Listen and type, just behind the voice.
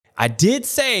I did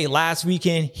say last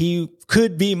weekend he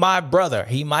could be my brother.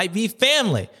 He might be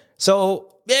family.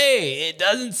 So, hey, it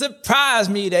doesn't surprise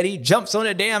me that he jumps on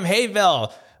a damn hay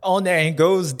bale on there and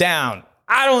goes down.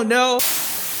 I don't know.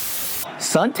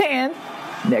 Suntan,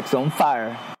 neck's on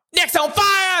fire. Neck's on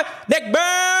fire! Neck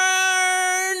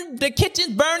burn! The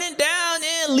kitchen's burning down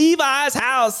in Levi's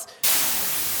house.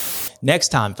 Next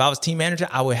time, if I was team manager,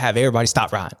 I would have everybody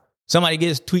stop riding. Somebody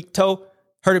gets tweaked toe,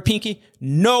 hurt a pinky.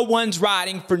 No one's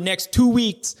riding for next 2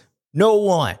 weeks. No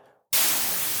one.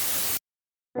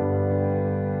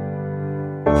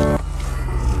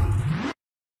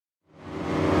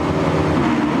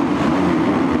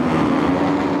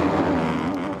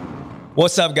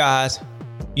 What's up, guys?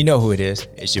 You know who it is.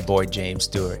 It's your boy, James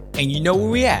Stewart. And you know where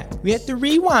we at. We at the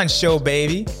Rewind Show,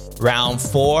 baby. Round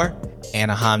 4,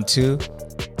 Anaheim 2.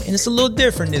 And it's a little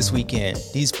different this weekend.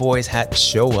 These boys had to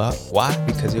show up. Why?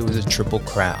 Because it was a triple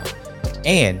crown.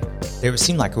 And there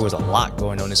seemed like there was a lot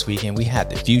going on this weekend. We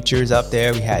had the Futures up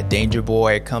there. We had Danger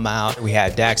Boy come out. We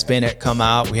had Dax Bennett come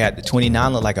out. We had the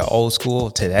 29 look like an old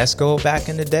school Tedesco back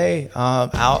in the day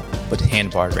out. But the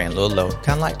handlebars ran a little low.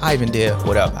 Kind of like Ivan did.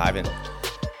 What up, Ivan?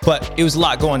 But it was a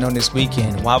lot going on this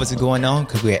weekend. Why was it going on?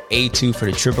 Because we had A2 for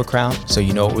the Triple Crown. So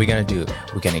you know what we're going to do.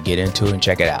 We're going to get into it and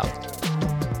check it out.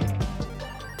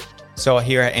 So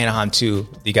here at Anaheim 2,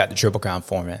 you got the Triple Crown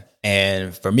format.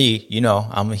 And for me, you know,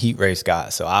 I'm a heat race guy.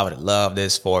 So I would love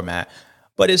this format.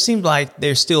 But it seems like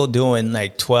they're still doing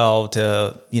like 12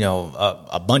 to,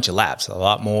 a bunch of laps. A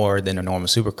lot more than a normal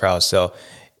Supercross. So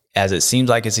as it seems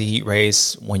like it's a heat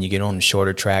race, when you get on the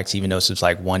shorter tracks, even though it's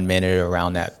like 1 minute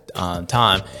around that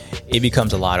time, it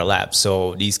becomes a lot of laps.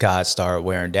 So these guys start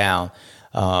wearing down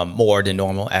more than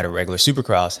normal at a regular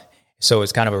Supercross. So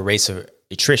it's kind of a race of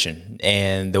attrition.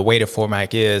 And the way the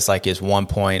format is, like, it's 1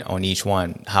 point on each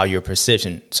one, how you're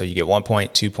positioned. So you get 1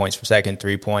 point, 2 points per second,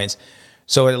 3 points.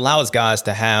 So it allows guys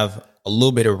to have a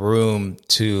little bit of room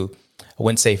to, I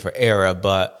wouldn't say for error,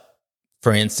 but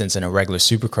for instance, in a regular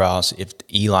Supercross, if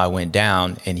Eli went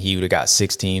down and he would have got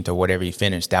 16th or whatever he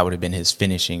finished, that would have been his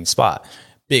finishing spot.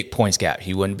 Big points gap.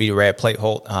 He wouldn't be the red plate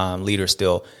leader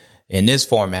still. In this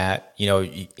format,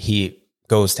 he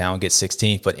goes down, gets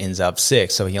 16th, but ends up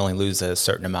 6th. So he only loses a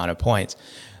certain amount of points.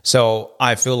 So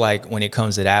I feel like when it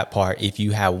comes to that part, if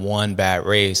you have one bad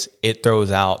race, it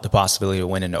throws out the possibility of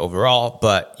winning the overall,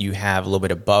 but you have a little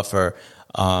bit of buffer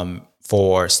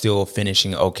for still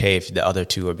finishing okay if the other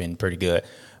two have been pretty good.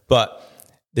 But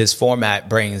this format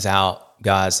brings out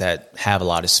guys that have a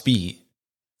lot of speed.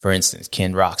 For instance,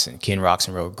 Ken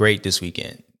Roczen rode great this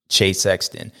weekend. Chase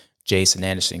Sexton, Jason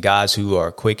Anderson, guys who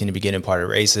are quick in the beginning part of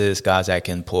races, guys that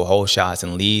can pull whole shots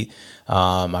and lead.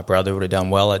 My brother would have done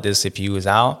well at this if he was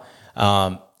out.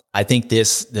 I think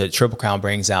the Triple Crown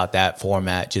brings out that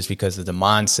format just because of the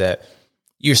mindset.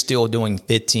 You're still doing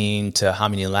 15 to how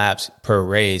many laps per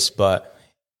race, but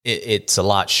it's a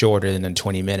lot shorter than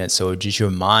 20 minutes. So just your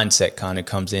mindset kind of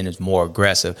comes in as more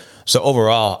aggressive. So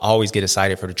overall, I always get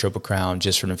excited for the Triple Crown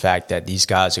just from the fact that these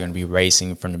guys are going to be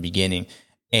racing from the beginning,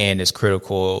 and it's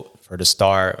critical for the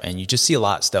start. And you just see a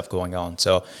lot of stuff going on.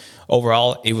 So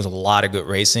overall, it was a lot of good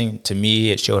racing. To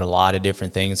me, it showed a lot of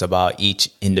different things about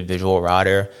each individual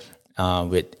rider,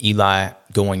 with Eli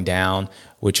going down,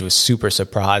 which was super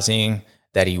surprising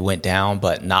that he went down,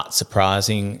 but not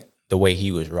surprising the way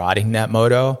he was riding that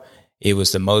moto. It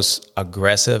was the most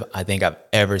aggressive I think I've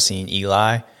ever seen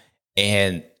Eli,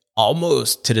 and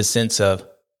almost to the sense of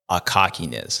a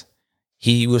cockiness.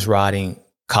 He was riding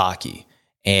cocky.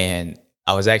 And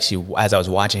I was actually, as I was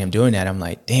watching him doing that, I'm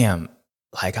like, damn,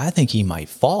 like, I think he might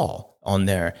fall on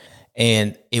there.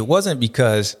 And it wasn't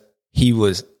because he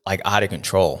was like out of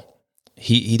control.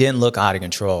 He didn't look out of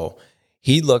control.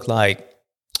 He looked like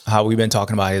how we've been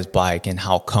talking about his bike and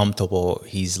how comfortable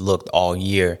he's looked all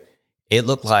year. It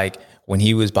looked like when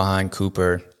he was behind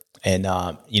Cooper and,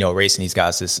 racing these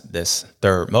guys this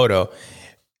third moto,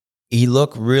 he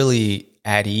looked really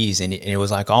at ease. And it was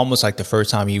like almost like the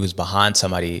first time he was behind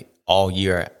somebody all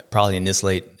year, probably in this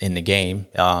late in the game,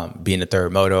 being the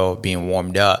third moto, being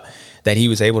warmed up, that he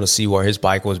was able to see where his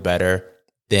bike was better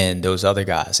than those other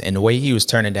guys. And the way he was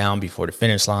turning down before the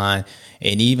finish line,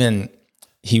 and even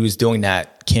he was doing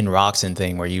that Ken Roczen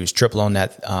thing where he was triple on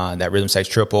that rhythm sex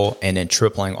triple and then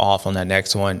tripling off on that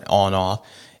next one, on off,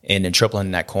 and then tripling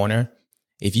in that corner.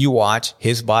 If you watch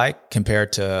his bike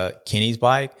compared to Kenny's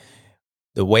bike,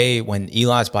 the way when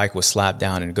Eli's bike was slapped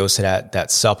down and it goes to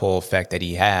that supple effect that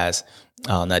he has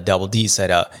on that double D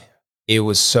setup, it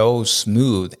was so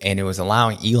smooth and it was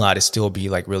allowing Eli to still be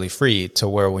like really free, to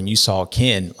where when you saw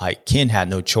Ken, like Ken had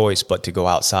no choice but to go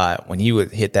outside. When he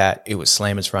would hit that, it would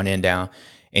slam his front end down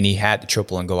and he had to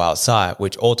triple and go outside,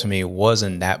 which ultimately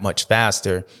wasn't that much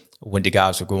faster when the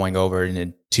guys were going over and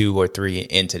then 2 or 3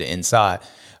 into the inside.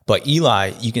 But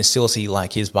Eli, you can still see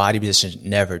like his body position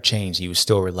never changed. He was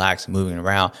still relaxed, moving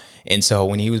around. And so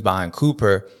when he was behind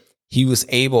Cooper, he was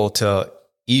able to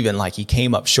even like he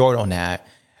came up short on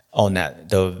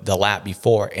the lap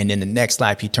before. And then the next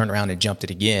lap, he turned around and jumped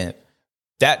it again.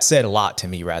 That said a lot to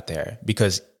me right there,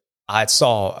 because I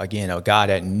saw, again, a guy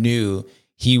that knew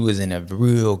he was in a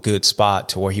real good spot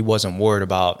to where he wasn't worried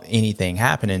about anything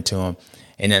happening to him.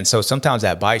 And then so sometimes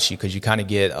that bites you because you kind of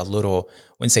get a little,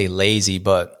 I wouldn't say lazy,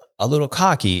 but a little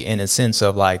cocky in a sense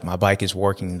of like, my bike is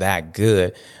working that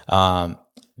good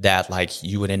that like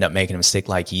you would end up making a mistake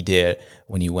like he did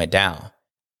when he went down.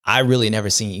 I really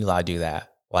never seen Eli do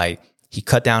that. Like he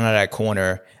cut down out of that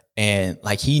corner and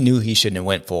like he knew he shouldn't have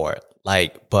went for it.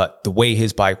 Like, but the way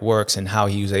his bike works and how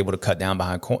he was able to cut down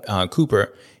behind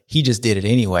Cooper, he just did it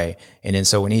anyway. And then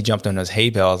so when he jumped on those hay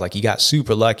bales, like he got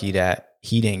super lucky that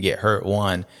he didn't get hurt,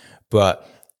 one, but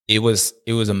it was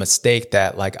a mistake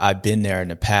that like I've been there in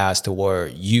the past to where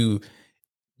you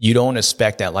don't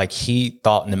expect that. Like he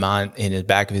thought in the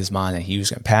back of his mind that he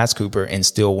was going to pass Cooper and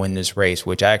still win this race,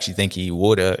 which I actually think he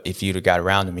would have if you'd have got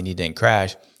around him and he didn't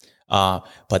crash. But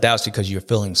that was because you're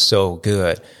feeling so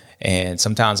good. And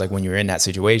sometimes like when you're in that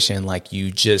situation, like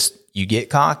you get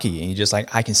cocky and you're just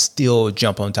like, I can still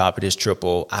jump on top of this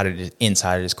triple out of the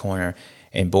inside of this corner.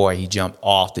 And boy, he jumped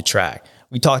off the track.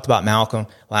 We talked about Malcolm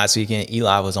last weekend.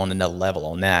 Eli was on another level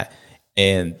on that.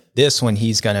 And this one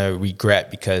he's going to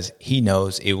regret because he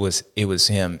knows it was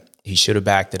him. He should have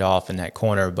backed it off in that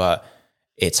corner, but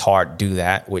it's hard to do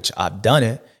that, which I've done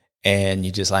it. And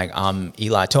you're just like, I'm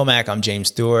Eli Tomac, I'm James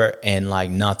Stewart, and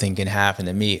like nothing can happen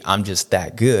to me. I'm just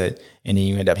that good. And then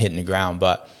you end up hitting the ground.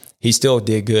 But he still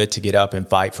did good to get up and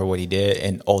fight for what he did.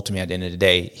 And ultimately, at the end of the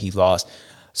day, he lost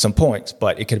some points,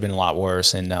 but it could have been a lot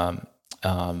worse. And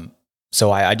so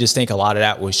I just think a lot of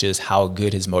that was just how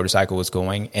good his motorcycle was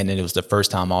going. And then it was the first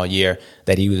time all year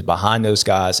that he was behind those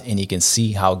guys and he can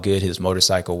see how good his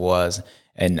motorcycle was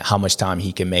and how much time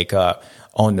he can make up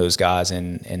on those guys.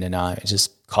 And then I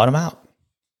just caught him out.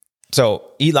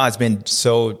 So Eli's been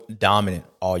so dominant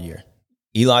all year.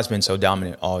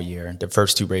 The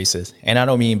first 2 races. And I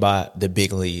don't mean by the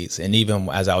big leads. And even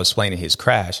as I was explaining his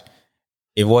crash,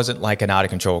 it wasn't like an out of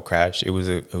control crash. It was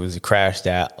a crash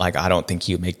that like, I don't think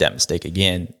he would make that mistake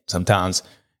again. Sometimes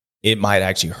it might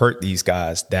actually hurt these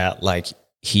guys that like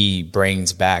he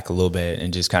brings back a little bit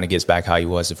and just kind of gets back how he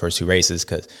was the first 2 races.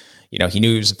 Cause you know, he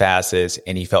knew he was the fastest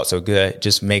and he felt so good.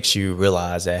 Just makes you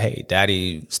realize that, hey,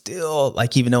 daddy still,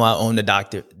 like, even though I own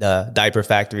the diaper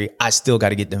factory, I still got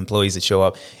to get the employees to show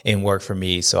up and work for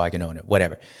me so I can own it,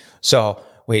 whatever. So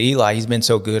with Eli, he's been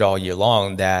so good all year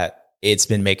long that it's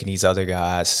been making these other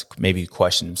guys maybe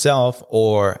question themselves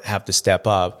or have to step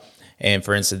up. And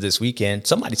for instance, this weekend,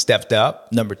 somebody stepped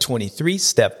up. Number 23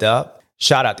 stepped up.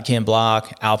 Shout out to Ken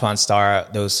Block, Alpine Star,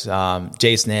 those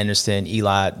Jason Anderson,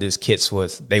 Eli, those kits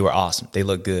they were awesome. They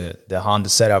look good. The Honda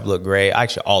setup looked great.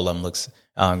 Actually, all of them looks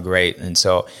great. And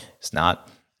so it's not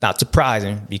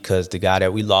surprising because the guy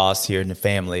that we lost here in the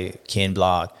family, Ken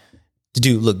Block, the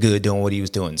dude looked good doing what he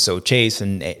was doing. So Chase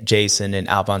and Jason and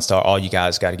Alpine Star, all you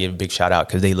guys got to give a big shout out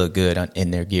because they look good in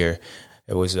their gear.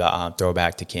 It was a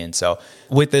throwback to Ken. So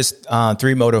with this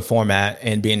 3-moto format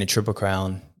and being the Triple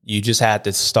Crown, you just had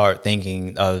to start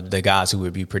thinking of the guys who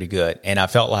would be pretty good. And I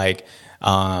felt like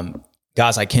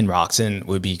guys like Ken Roxon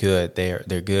would be good. They're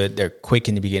good. They're quick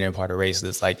in the beginning part of races.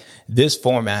 It's like this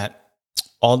format,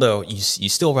 although you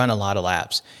still run a lot of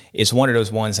laps, it's one of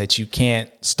those ones that you can't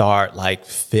start like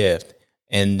 5th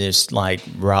and just like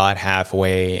ride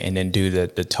halfway and then do the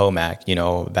Tomac, you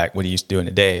know, back what he used to do in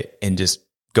the day and just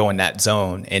go in that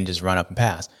zone and just run up and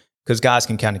pass. Because guys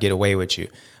can kind of get away with you.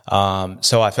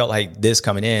 So I felt like this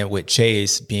coming in with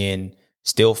Chase being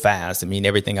still fast. I mean,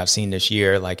 everything I've seen this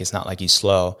year, like it's not like he's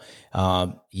slow.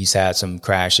 He's had some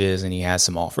crashes and he has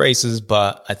some off races,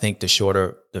 but I think the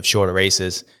shorter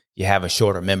races, you have a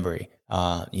shorter memory.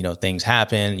 You know, things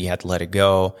happen, you have to let it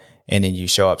go, and then you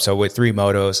show up. So with 3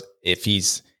 motos, if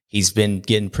he's been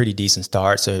getting pretty decent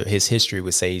starts, so his history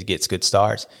would say he gets good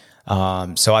starts.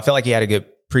 So I felt like he had a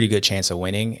pretty good chance of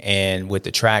winning. And with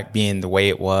the track being the way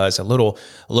it was, a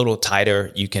little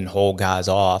tighter, you can hold guys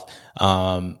off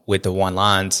with the one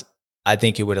lines. I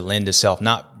think it would have lent itself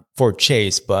not for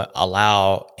Chase, but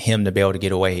allow him to be able to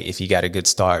get away if he got a good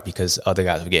start because other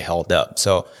guys would get held up.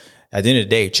 So at the end of the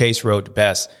day, Chase rode the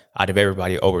best out of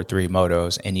everybody over 3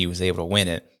 motos and he was able to win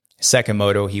it. Second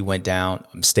moto, he went down,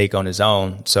 a mistake on his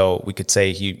own. So we could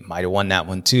say he might have won that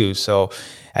one too. So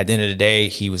at the end of the day,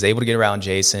 he was able to get around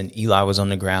Jason. Eli was on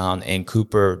the ground, and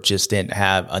Cooper just didn't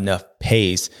have enough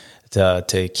pace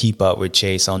to keep up with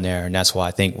Chase on there. And that's why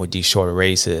I think with these shorter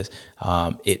races,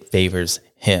 it favors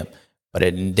him. But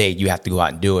at the end of the day, you have to go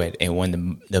out and do it. And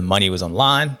when the money was on the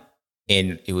line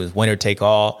and it was winner take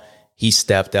all, he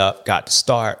stepped up, got the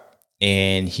start,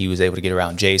 and he was able to get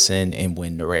around Jason and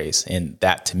win the race. And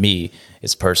that, to me,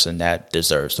 is a person that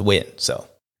deserves to win. So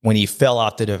when he fell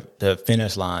out to the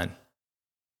finish line,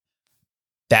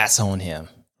 that's on him.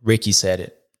 Ricky said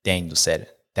it. Daniel said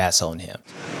it. That's on him.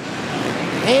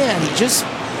 Man, just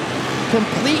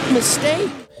complete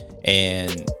mistake.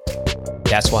 And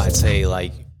that's why I'd say,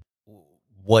 like,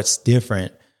 what's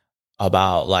different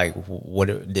about, like,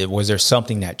 was there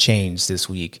something that changed this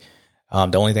week?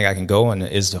 The only thing I can go on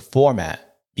is the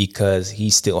format, because he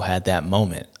still had that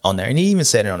moment on there. And he even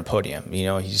said it on the podium. You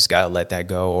know, he just got to let that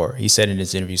go. Or he said in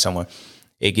his interview somewhere,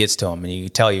 it gets to him. And you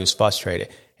could tell he was frustrated.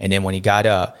 And then when he got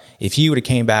up, if he would have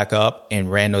came back up and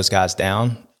ran those guys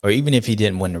down, or even if he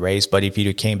didn't win the race, but if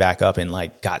he came back up and,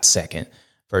 like, got second,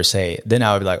 per se, then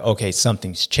I would be like, okay,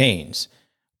 something's changed.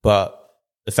 But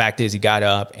the fact is, he got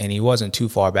up and he wasn't too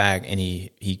far back, and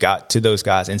he got to those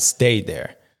guys and stayed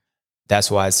there. That's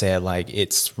why I said, like,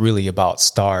 it's really about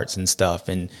starts and stuff.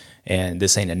 And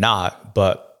this ain't a knock,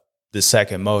 but the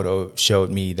second moto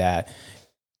showed me that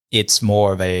it's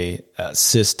more of a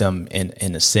system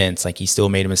in a sense. Like, he still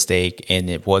made a mistake,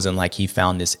 and it wasn't like he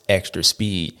found this extra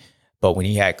speed. But when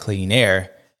he had clean air,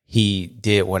 he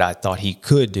did what I thought he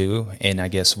could do. And I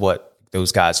guess what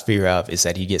those guys fear of is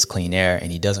that he gets clean air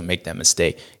and he doesn't make that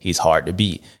mistake. He's hard to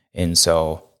beat. And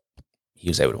so he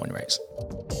was able to win the race.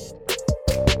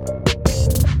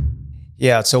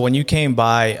 Yeah, so when you came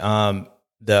by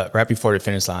right before the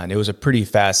finish line, it was a pretty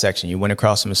fast section. You went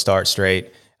across from the start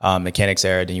straight, mechanics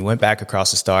error, then you went back across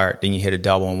the start, then you hit a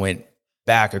double and went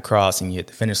back across and you hit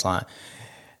the finish line.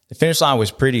 The finish line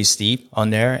was pretty steep on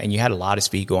there, and you had a lot of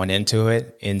speed going into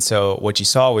it. And so what you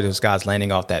saw with those guys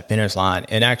landing off that finish line,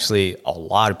 and actually a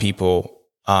lot of people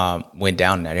went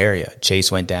down in that area. Chase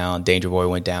went down, Danger Boy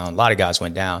went down, a lot of guys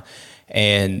went down.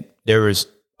 And there was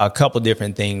a couple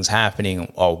different things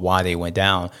happening or why they went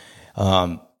down.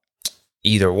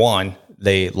 Either one,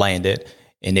 they landed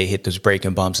and they hit those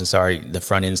braking bumps and the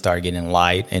front end started getting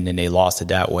light, and then they lost it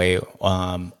that way.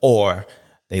 Or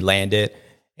they landed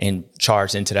and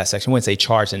charged into that section. I wouldn't say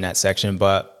charged in that section,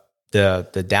 but the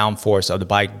downforce of the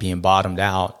bike being bottomed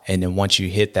out. And then once you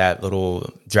hit that little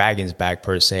dragon's back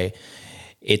per se,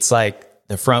 it's like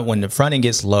when the front end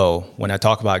gets low, when I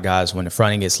talk about guys, when the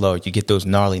front end gets low, you get those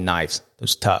gnarly knives,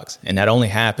 those tugs. And that only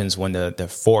happens when the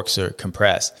forks are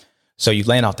compressed. So you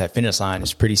land off that finish line,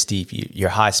 it's pretty steep. You're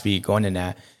high speed going in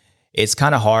that. It's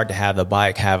kind of hard to have the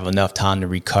bike have enough time to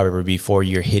recover before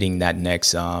you're hitting that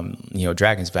next,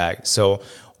 dragon's back. So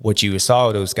what you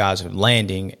saw, those guys were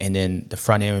landing, and then the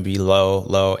front end would be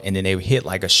low, and then they would hit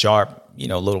like a sharp,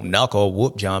 little knuckle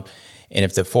whoop jump. And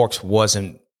if the forks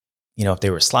wasn't, if they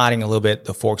were sliding a little bit,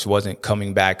 the forks wasn't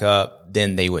coming back up,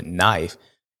 then they would knife.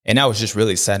 And that was just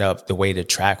really set up the way the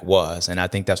track was. And I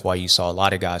think that's why you saw a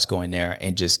lot of guys go in there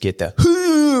and just get the,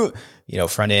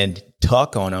 front end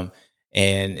tuck on them.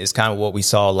 And it's kind of what we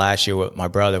saw last year with my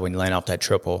brother when he landed off that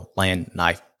triple,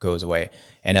 knife goes away.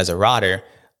 And as a rider,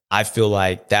 I feel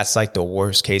like that's like the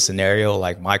worst case scenario.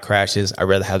 Like my crashes, I'd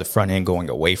rather have the front end going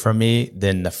away from me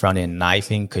than the front end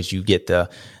knifing, because you get the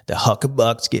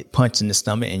huckabucks get punched in the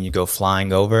stomach and you go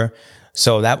flying over.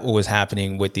 So that was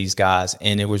happening with these guys.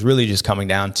 And it was really just coming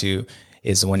down to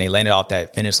is when they landed off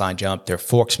that finish line jump, their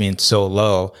forks being so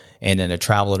low, and then the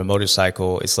travel of the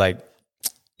motorcycle, it's like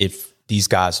if these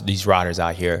riders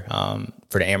out here,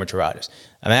 for the amateur riders,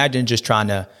 imagine just trying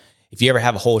to, if you ever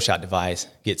have a hole shot device,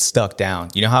 get stuck down.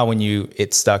 You know how when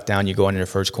it's stuck down, you go into the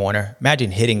first corner?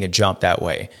 Imagine hitting a jump that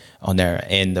way on there,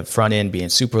 and the front end being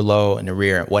super low and the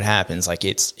rear. What happens? Like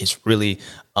it's really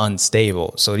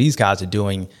unstable. So these guys are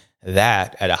doing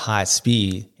that at a high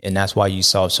speed, and that's why you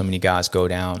saw so many guys go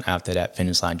down after that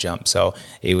finish line jump. So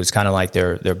it was kind of like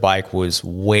their bike was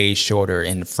way shorter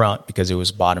in the front because it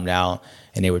was bottomed out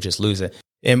and they were just losing.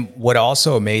 And what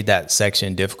also made that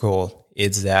section difficult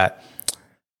is that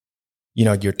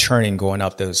you're turning going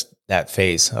up that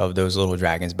face of those little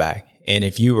dragons back. And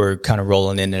if you were kind of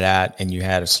rolling into that and you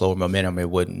had a slower momentum,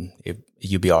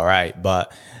 you'd be all right.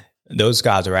 But those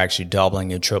guys are actually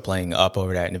doubling and tripling up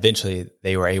over that. And eventually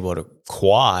they were able to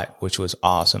quad, which was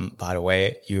awesome, by the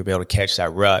way. You were able to catch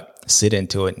that rut, sit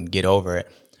into it and get over it.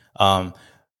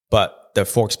 But the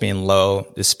forks being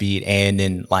low, the speed, and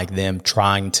then like them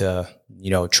trying to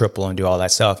triple and do all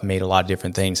that stuff, made a lot of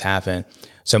different things happen.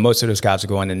 So most of those guys are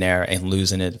going in there and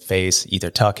losing it face, either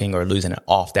tucking or losing it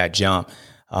off that jump.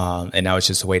 And that was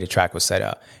just the way the track was set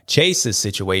up. Chase's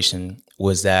situation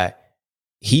was that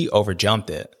he overjumped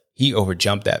it. He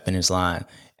overjumped that finish line.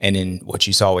 And then what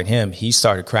you saw with him, he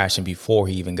started crashing before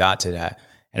he even got to that.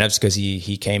 And that's because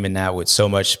he came in that with so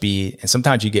much speed. And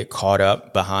sometimes you get caught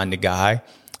up behind the guy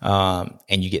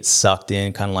and you get sucked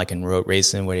in, kind of like in road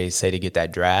racing where they say to get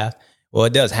that draft. Well,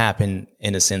 it does happen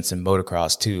in a sense in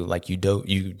motocross too. Like you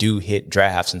do hit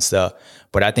drafts and stuff.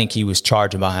 But I think he was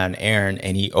charging behind Aaron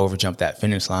and he overjumped that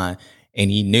finish line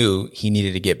and he knew he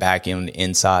needed to get back in the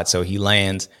inside. So he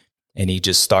lands and he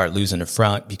just started losing the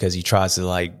front because he tries to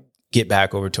like get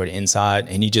back over toward the inside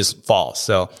and he just falls.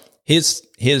 So his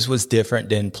was different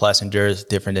than Plessinger's,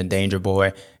 different than Danger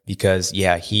Boy because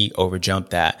he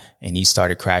overjumped that and he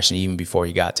started crashing even before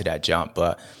he got to that jump.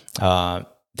 But,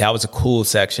 that was a cool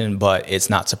section, but it's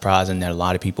not surprising that a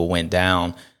lot of people went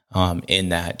down in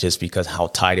that just because how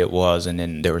tight it was. And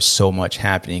then there was so much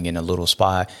happening in a little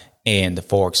spot and the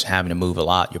forks having to move a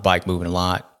lot, your bike moving a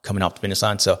lot, coming off the finish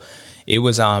line. So it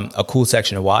was a cool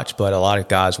section to watch, but a lot of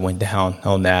guys went down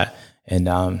on that. And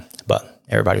but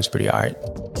everybody was pretty all right.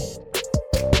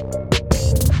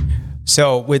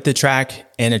 So with the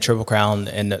track and the Triple Crown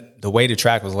and the way the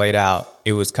track was laid out,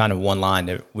 it was kind of one line,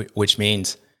 which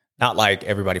means not like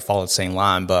everybody followed the same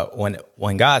line, but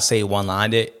when guys say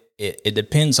one-lined, it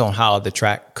depends on how the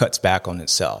track cuts back on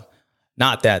itself.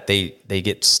 Not that they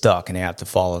get stuck and they have to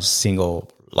follow a single,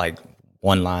 like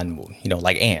one line,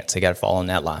 like ants. They got to follow on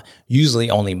that line. Usually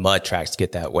only mud tracks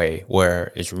get that way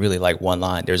where it's really like one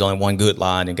line. There's only one good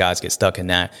line and guys get stuck in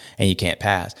that and you can't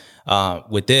pass.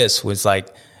 With this was like,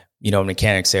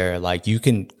 mechanics area, like you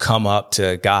can come up to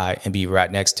a guy and be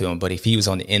right next to him. But if he was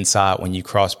on the inside when you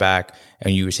cross back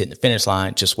and you was hitting the finish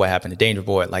line, just what happened to Danger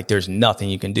Boy, like there's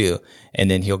nothing you can do. And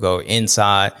then he'll go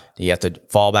inside, you have to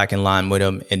fall back in line with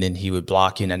him. And then he would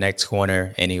block you in the next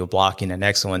corner and he would block you in the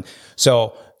next one.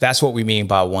 So that's what we mean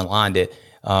by one-lined it.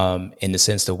 In the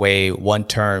sense, the way one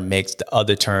turn makes the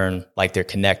other turn like they're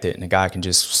connected and the guy can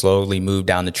just slowly move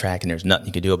down the track and there's nothing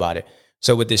you can do about it.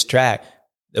 So with this track,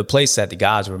 the place that the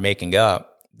guys were making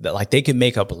up, that like they could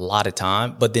make up a lot of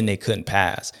time, but then they couldn't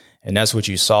pass. And that's what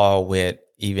you saw with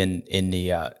even in the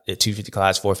 250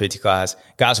 class, 450 class,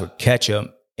 guys would catch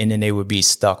them and then they would be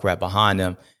stuck right behind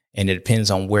them. And it depends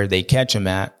on where they catch them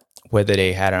at, whether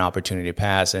they had an opportunity to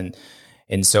pass. And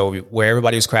so where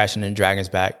everybody was crashing and dragging us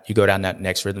back, you go down that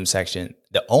next rhythm section.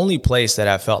 The only place that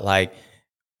I felt like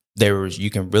you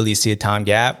can really see a time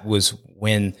gap was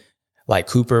when like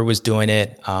Cooper was doing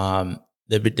it.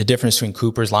 The difference between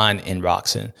Cooper's line and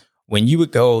Roxon. When you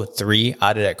would go 3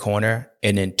 out of that corner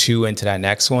and then 2 into that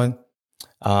next one,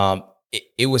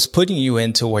 it was putting you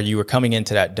into where you were coming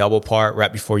into that double part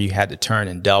right before you had to turn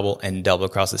and double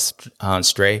across the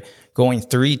straight. Going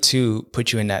 3-2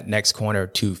 put you in that next corner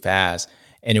too fast.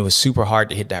 And it was super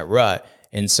hard to hit that rut.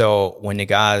 And so when the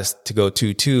guys to go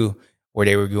 2-2, where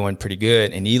they were going pretty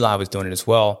good, and Eli was doing it as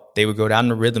well, they would go down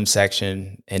the rhythm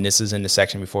section, and this is in the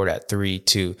section before that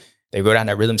 3-2. They go down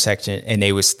that rhythm section and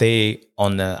they would stay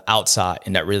on the outside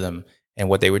in that rhythm. And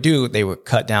what they would do, they would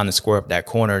cut down and square up that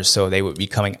corner. So they would be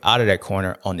coming out of that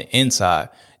corner on the inside.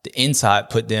 The inside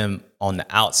put them on the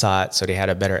outside. So they had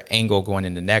a better angle going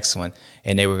in the next one.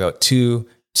 And they would go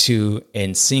 2-2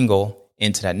 and single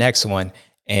into that next one.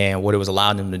 And what it was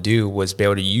allowing them to do was be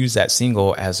able to use that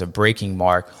single as a braking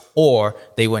mark, or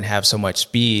they wouldn't have so much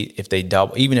speed if they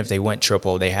double. Even if they went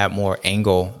triple, they had more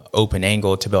angle, open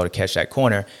angle to be able to catch that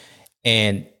corner.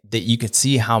 And that you could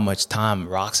see how much time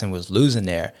Roxon was losing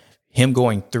there. Him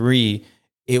going 3,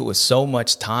 it was so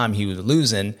much time he was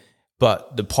losing.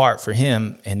 But the part for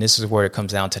him, and this is where it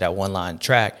comes down to that one line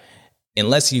track,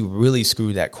 unless he really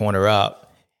screwed that corner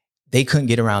up, they couldn't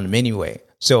get around him anyway.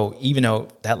 So even though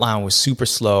that line was super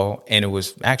slow and it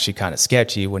was actually kind of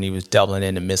sketchy when he was doubling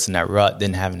in and missing that rut,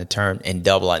 then having to turn and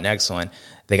double that next one,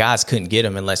 the guys couldn't get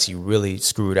him unless he really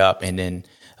screwed up and then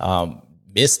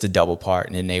missed the double part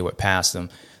and then they would pass them.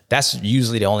 That's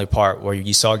usually the only part where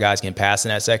you saw guys getting past in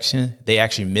that section. They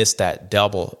actually missed that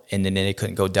double and then they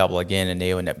couldn't go double again and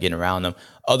they would end up getting around them.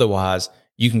 Otherwise,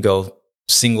 you can go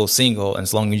single, and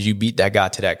as long as you beat that guy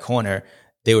to that corner,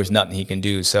 there was nothing he can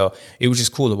do. So it was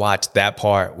just cool to watch that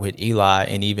part with Eli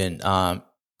and even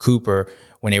Cooper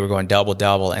when they were going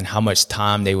double and how much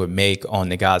time they would make on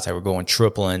the guys that were going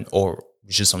tripling or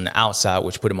just on the outside,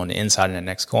 which put them on the inside in the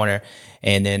next corner.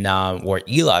 And then where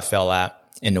Eli fell at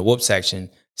in the whoop section,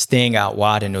 staying out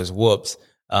wide in those whoops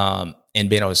and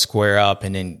being able to square up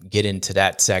and then get into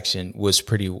that section was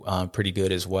pretty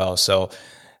good as well. So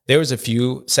there was a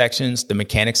few sections, the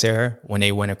mechanics era, when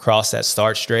they went across that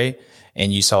start straight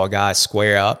and you saw a guy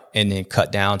square up and then cut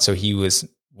down. So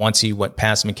once he went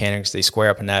past the mechanics, they square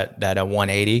up in that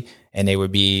 180 and they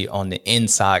would be on the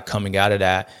inside coming out of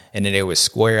that. And then they would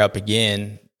square up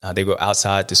again. They go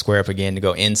outside to square up again to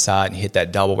go inside and hit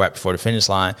that double right before the finish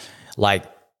line. Like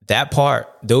that part,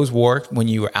 those worked when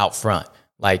you were out front.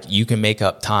 Like you can make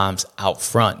up times out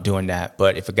front doing that.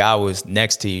 But if a guy was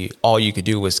next to you, all you could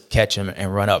do was catch him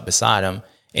and run up beside him.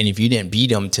 And if you didn't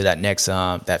beat him to that next,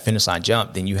 that finish line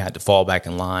jump, then you had to fall back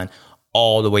in line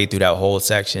all the way through that whole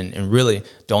section. And really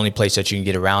the only place that you can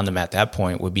get around them at that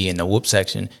point would be in the whoop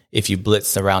section. If you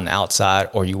blitzed around the outside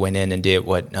or you went in and did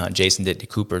what Jason did to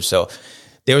Cooper. So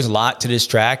there was a lot to this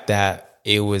track that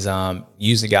it was,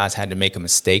 usually guys had to make a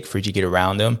mistake for you to get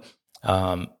around them.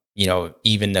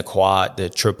 Even the quad, the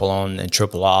triple on and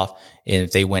triple off. And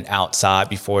if they went outside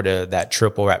before that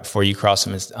triple, right before you cross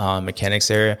the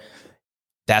mechanics area,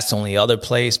 that's the only other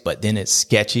place. But then it's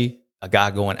sketchy. A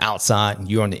guy going outside and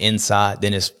you're on the inside.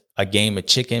 Then it's a game of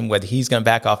chicken, whether he's going to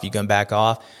back off, you're going to back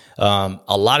off.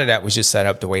 A lot of that was just set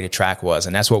up the way the track was.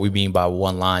 And that's what we mean by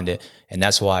one line. And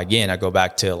that's why, again, I go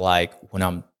back to like when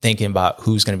I'm thinking about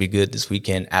who's going to be good this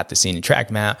weekend after seeing the track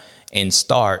map and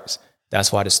starts.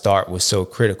 That's why the start was so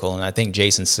critical. And I think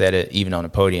Jason said it even on the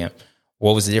podium.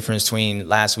 What was the difference between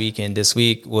last week and this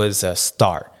week was a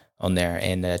start on there,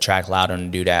 and the track allowed them to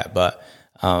do that. But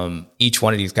each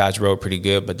one of these guys rode pretty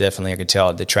good, but definitely I could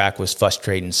tell the track was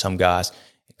frustrating some guys.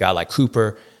 A guy like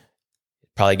Cooper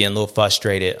probably getting a little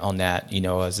frustrated on that.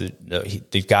 As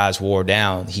the guys wore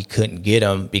down, he couldn't get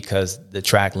them because the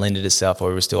track lended itself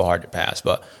or it was still hard to pass.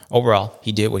 But overall,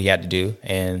 he did what he had to do.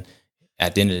 And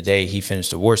at the end of the day, he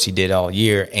finished the worst he did all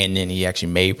year, and then he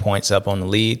actually made points up on the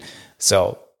lead.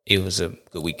 So it was a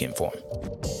good weekend for him.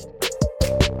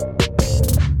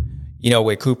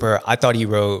 With Cooper, I thought he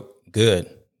rode good,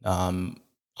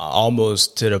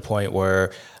 almost to the point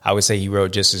where I would say he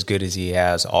rode just as good as he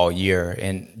has all year.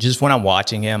 And just when I'm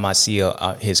watching him, I see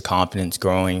his confidence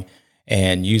growing.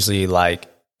 And usually, like,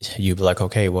 you'd be like,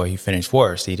 okay, well, he finished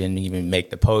worse. He didn't even make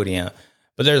the podium.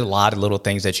 But there's a lot of little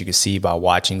things that you can see by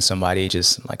watching somebody,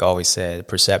 just like I always said,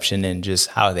 perception and just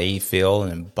how they feel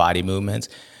and body movements.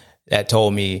 That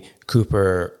told me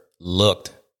Cooper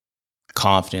looked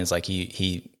confident, like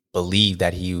he believed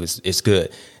that it's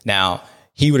good. Now,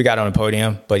 he would have got on the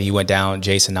podium, but he went down.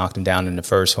 Jason knocked him down in the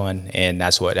first one, and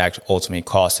that's what actually ultimately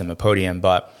cost him a podium.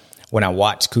 But when I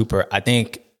watched Cooper, I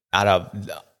think out of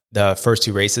the first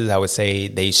two races, I would say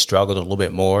they struggled a little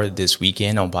bit more this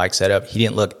weekend on bike setup. He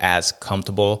didn't look as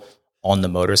comfortable on the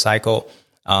motorcycle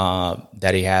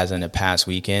that he has in the past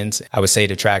weekends. I would say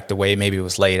the track, the way maybe it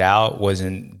was laid out,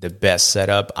 wasn't the best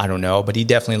setup. I don't know, but he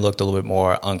definitely looked a little bit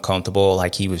more uncomfortable,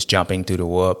 like he was jumping through the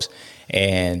whoops,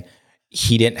 and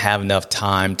he didn't have enough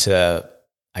time to,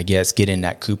 I guess, get in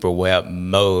that Cooper Webb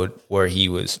mode where he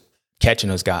was catching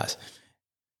those guys.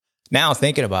 Now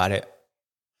thinking about it,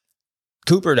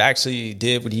 Cooper actually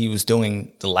did what he was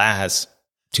doing the last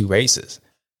two races.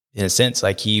 In a sense,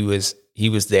 like he was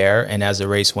there, and as the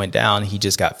race went down, he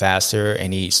just got faster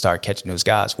and he started catching those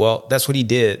guys. Well, that's what he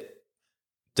did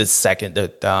the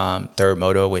third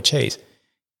moto with Chase.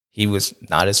 He was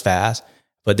not as fast,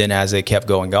 but then as it kept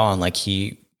going on, like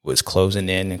he was closing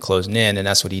in, and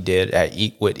that's what he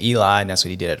did with Eli, and that's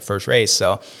what he did at the first race.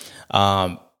 So,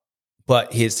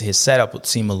 but his setup would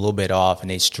seem a little bit off, and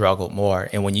they struggled more.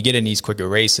 And when you get in these quicker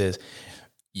races,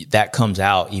 that comes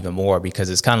out even more because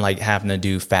it's kind of like having to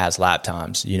do fast lap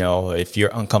times. If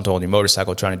you're uncomfortable on your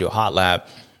motorcycle trying to do a hot lap,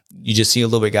 you just see a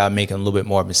little bit guy making a little bit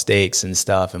more mistakes and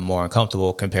stuff and more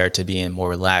uncomfortable compared to being more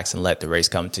relaxed and let the race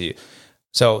come to you.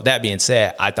 So that being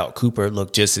said, I thought Cooper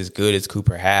looked just as good as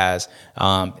Cooper has,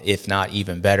 if not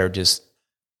even better, just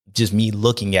me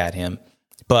looking at him.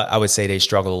 But I would say they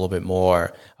struggle a little bit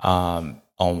more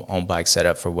on bike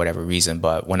setup for whatever reason.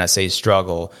 But when I say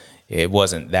struggle, it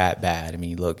wasn't that bad. I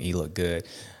mean, he looked good.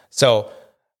 So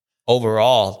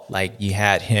overall, like you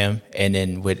had him, and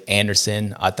then with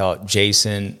Anderson, I thought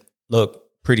Jason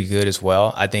looked pretty good as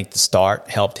well. I think the start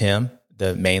helped him.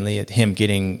 Mainly him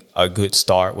getting a good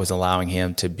start was allowing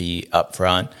him to be up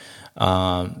front.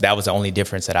 That was the only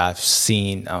difference that I've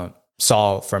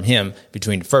saw from him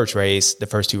between the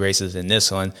first two races and this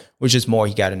one, which is more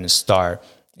he got in the start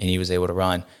and he was able to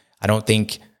run.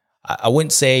 I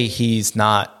wouldn't say he's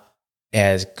not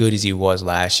as good as he was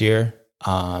last year.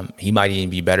 He might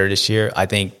even be better this year. I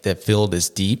think the field is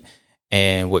deep,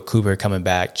 and with Cooper coming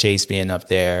back, Chase being up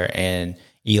there, and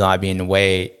Eli being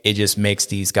away, it just makes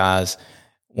these guys,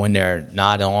 when they're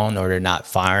not on or they're not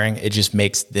firing, it just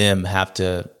makes them have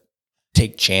to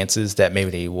take chances that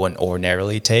maybe they wouldn't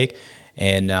ordinarily take.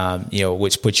 and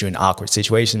which puts you in awkward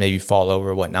situations. Maybe you fall over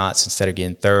or whatnot. So instead of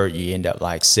getting third, you end up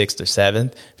like sixth or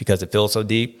seventh because it feels so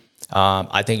deep.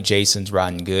 I think Jason's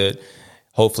riding good.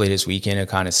 Hopefully this weekend it'll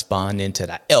kind of spawn into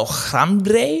that El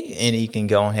Hambre and he can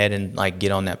go ahead and like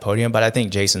get on that podium. But I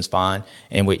think Jason's fine.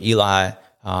 And with Eli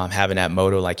having that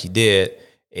moto like he did,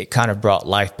 it kind of brought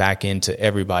life back into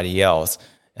everybody else.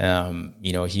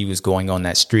 He was going on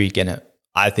that streak. And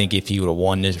I think if he would have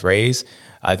won this race,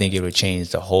 I think it would have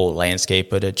changed the whole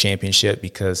landscape of the championship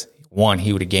because, one,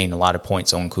 he would have gained a lot of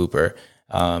points on Cooper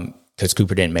because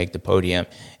Cooper didn't make the podium.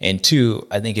 And two,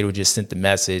 I think it would just send the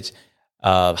message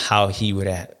of how he would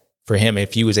have, for him,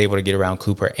 if he was able to get around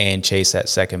Cooper and chase that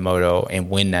second moto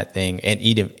and win that thing, and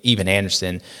even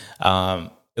Anderson,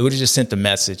 it would have just sent the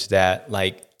message that,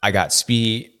 like, I got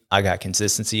speed, I got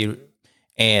consistency,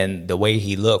 and the way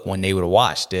he looked when they would have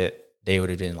watched it, they would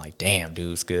have been like, damn,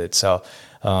 dude's good. So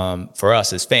for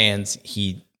us as fans,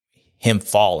 him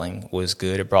falling was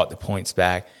good. It brought the points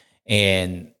back.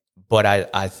 But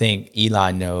I think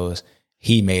Eli knows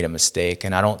he made a mistake.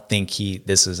 And I don't think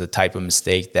this is a type of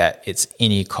mistake that it's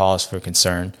any cause for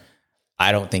concern.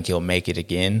 I don't think he'll make it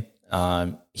again.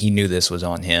 He knew this was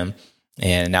on him.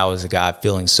 And that was a guy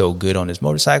feeling so good on his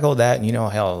motorcycle that,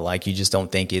 you just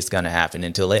don't think it's going to happen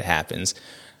until it happens.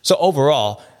 So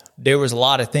overall, there was a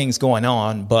lot of things going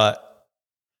on, but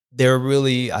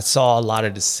I saw a lot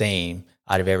of the same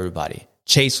out of everybody.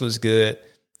 Chase was good.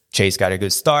 Chase got a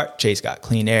good start. Chase got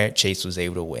clean air. Chase was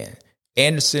able to win.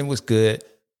 Anderson was good.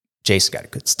 Jason got a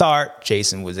good start.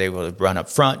 Jason was able to run up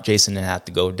front. Jason didn't have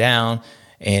to go down.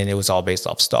 And it was all based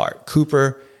off start.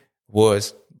 Cooper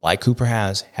was, like Cooper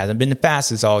hasn't been the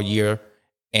fastest all year.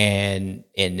 And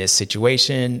in this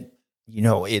situation,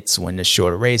 it's when the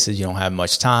shorter races, you don't have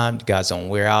much time. The guys don't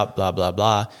wear out, blah, blah,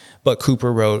 blah. But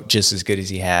Cooper rode just as good as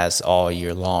he has all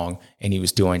year long. And he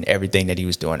was doing everything that he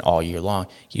was doing all year long.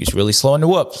 He was really slow in the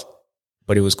whoops.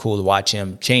 But it was cool to watch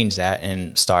him change that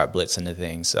and start blitzing the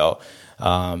thing. So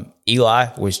Eli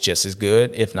was just as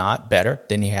good, if not better,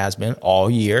 than he has been all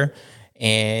year.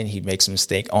 And he makes a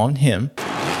mistake on him. Oh,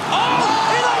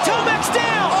 Eli Tomac's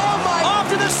down! Oh my! Off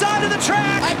to the side of the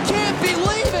track! I can't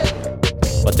believe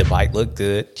it! But the bike looked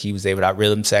good. He was able to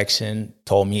out-rhythm section,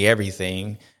 told me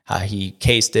everything, how he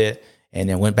cased it, and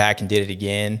then went back and did it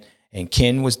again. And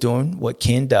Ken was doing what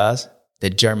Ken does. The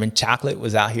German chocolate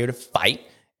was out here to fight.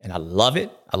 And I love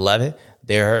it.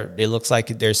 It looks like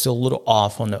they're still a little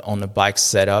off on the bike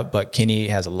setup, but Kenny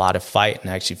has a lot of fight,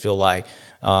 and I actually feel like,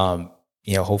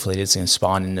 hopefully this can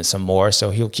spawn into some more.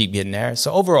 So he'll keep getting there.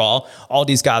 So overall, all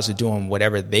these guys are doing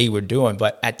whatever they were doing,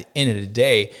 but at the end of the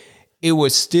day, it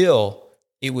was still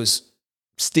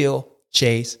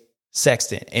Chase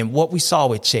Sexton. And what we saw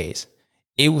with Chase,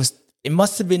 it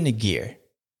must have been the gear.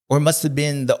 Or it must have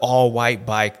been the all-white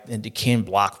bike and the Ken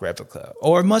Block replica.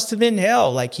 Or it must have been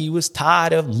like he was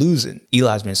tired of losing.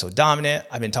 Eli's been so dominant.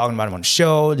 I've been talking about him on the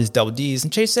show, this double D's.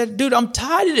 And Chase said, dude, I'm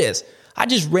tired of this. I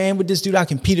just ran with this dude. I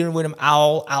competed with him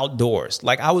all outdoors.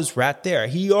 Like, I was right there.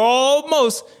 He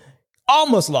almost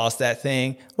lost that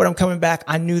thing. But I'm coming back.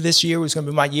 I knew this year was going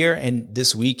to be my year. And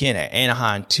this weekend at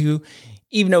Anaheim too,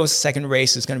 even though it's the second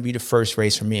race, it's going to be the first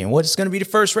race for me. And what's going to be the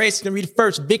first race? It's going to be the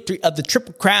first victory of the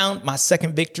Triple Crown, my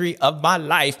second victory of my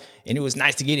life. And it was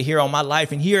nice to get it here on my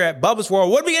life. And here at Bubba's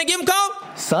World, what are we going to give him called?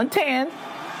 Suntan,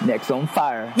 next on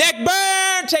fire. Neck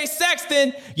burn, Chase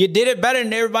Sexton. You did it better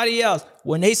than everybody else.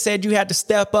 When they said you had to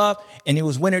step up and it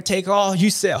was winner take all, you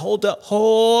said, hold up.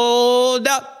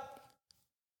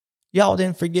 Y'all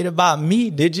didn't forget about me,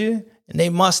 did you? And they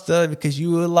must have, because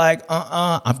you were like,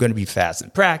 I'm going to be fast in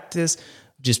practice.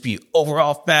 Just be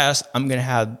overall fast. I'm going to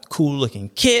have cool looking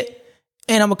kit.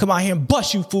 And I'm going to come out here and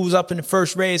bust you fools up in the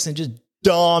first race and just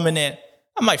dominate.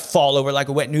 I might fall over like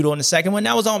a wet noodle in the second one.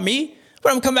 That was on me. But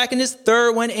I'm going to come back in this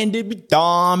third one and be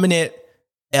dominant.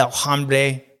 El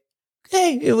Hambre.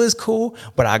 Hey, it was cool.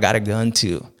 But I got a gun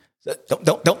too. So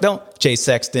don't. Chase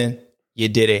Sexton, you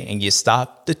did it and you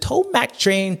stopped the Tomac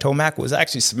train. Tomac was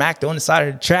actually smacked on the side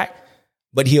of the track.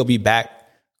 But he'll be back.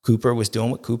 Cooper was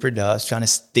doing what Cooper does, trying to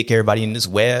stick everybody in this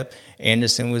web.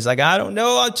 Anderson was like, I don't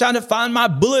know. I'm trying to find my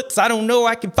bullets. I don't know.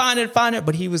 I can find it.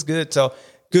 But he was good. So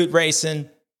good racing.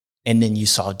 And then you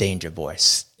saw Danger Boy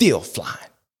still flying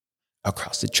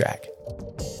across the track.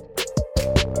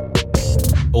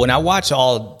 When I watch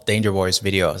all Danger Boy's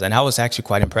videos, and I was actually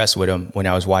quite impressed with him when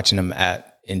I was watching him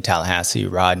in Tallahassee,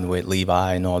 riding with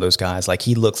Levi and all those guys. Like,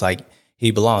 he looks like he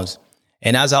belongs.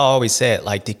 And as I always said,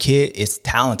 like, the kid is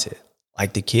talented.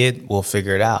 Like, the kid will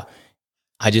figure it out.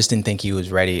 I just didn't think he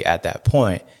was ready at that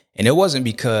point. And it wasn't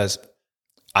because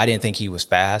I didn't think he was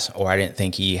fast or I didn't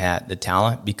think he had the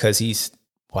talent, because he's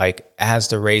like as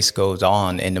the race goes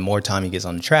on and the more time he gets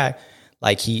on the track,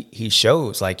 like he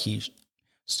shows like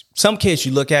some kids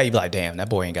you look at, you be like, damn, that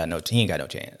boy he ain't got no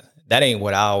chance. That ain't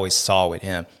what I always saw with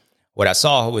him. What I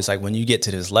saw was like when you get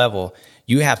to this level,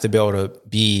 you have to be able to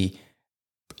be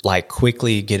like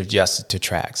quickly get adjusted to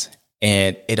tracks.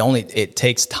 And it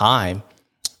takes time.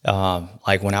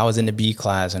 Like when I was in the B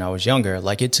class and I was younger,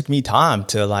 like it took me time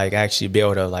to like actually be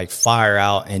able to like fire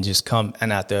out and just come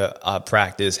and after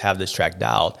practice, have this track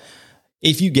dialed.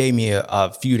 If you gave me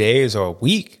a few days or a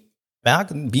week, man, I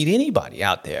can beat anybody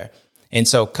out there. And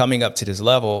so coming up to this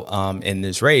level in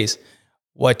this race,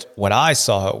 what I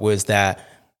saw was that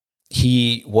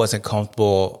he wasn't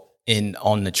comfortable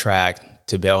on the track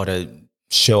to be able to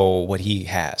show what he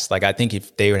has. Like, I think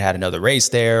if they would have had another race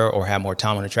there or had more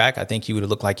time on the track, I think he would have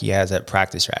looked like he has at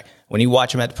practice track. When you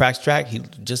watch him at the practice track, he's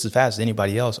just as fast as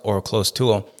anybody else or close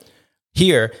to him.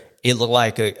 Here, it looked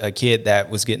like a kid that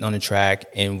was getting on the track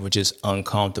and was just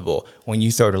uncomfortable. When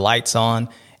you throw the lights on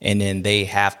and then they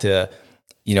have to,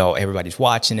 everybody's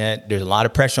watching it. There's a lot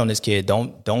of pressure on this kid.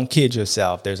 Don't kid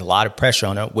yourself. There's a lot of pressure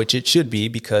on him, which it should be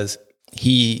because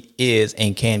he is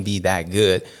and can be that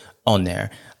good on there.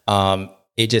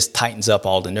 It just tightens up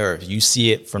all the nerves. You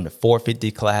see it from the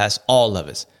 450 class, all of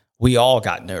us. We all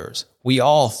got nerves. We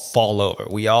all fall over.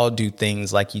 We all do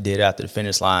things like you did after the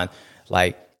finish line.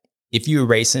 Like if you were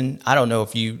racing, I don't know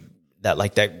if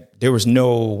there was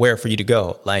nowhere for you to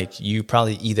go. Like you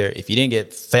probably either, if you didn't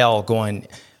get fell going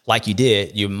like you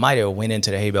did, you might have went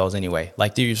into the hay bales anyway.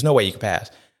 Like there's no way you could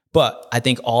pass. But I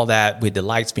think all that with the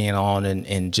lights being on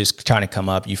and just trying to come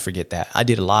up, you forget that. I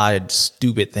did a lot of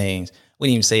stupid things.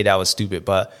 Wouldn't even say that was stupid,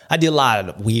 but I did a lot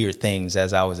of weird things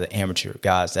as I was an amateur,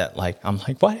 guys, that I'm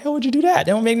like, why the hell would you do that?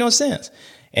 That don't make no sense.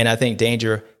 And I think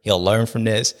Danger, he'll learn from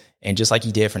this. And just like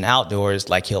he did from the outdoors,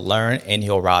 like he'll learn and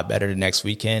he'll ride better the next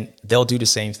weekend. They'll do the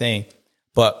same thing.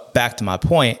 But back to my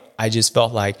point, I just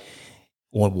felt like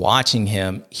when watching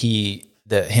him,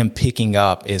 him picking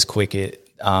up as quick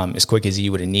as he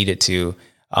would have needed to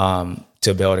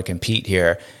be able to compete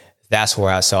here. That's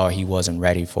where I saw he wasn't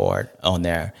ready for it on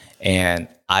there. And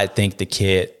I think the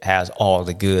kid has all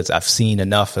the goods. I've seen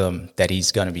enough of him that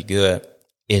he's going to be good.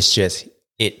 It's just,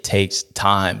 it takes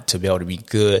time to be able to be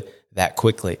good that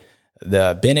quickly.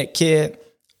 The Bennett kid,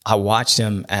 I watched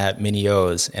him at Mini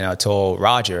O's and I told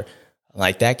Roger,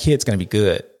 like, that kid's going to be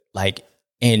good. Like,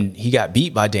 and he got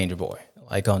beat by Danger Boy,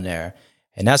 like on there.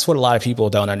 And that's what a lot of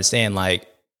people don't understand. Like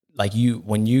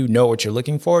when you know what you're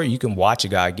looking for, you can watch a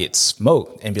guy get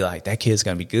smoked and be like, that kid's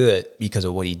going to be good because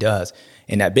of what he does.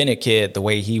 And that Bennett kid, the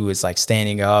way he was like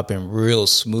standing up and real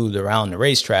smooth around the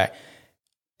racetrack,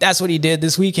 that's what he did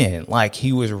this weekend. Like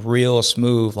he was real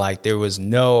smooth. Like there was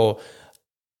no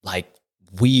like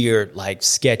weird, like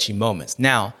sketchy moments.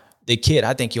 Now the kid,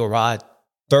 I think he'll ride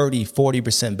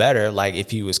 30-40% better. Like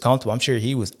if he was comfortable, I'm sure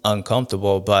he was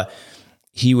uncomfortable, but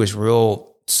he was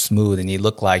real smooth and he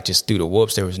looked like just through the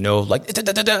whoops. There was no like,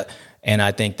 da-da-da-da. And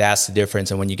I think that's the difference.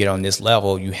 And when you get on this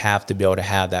level, you have to be able to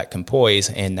have that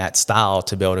compoise and that style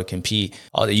to be able to compete.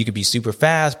 Although you could be super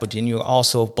fast, but then you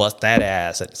also bust that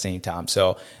ass at the same time.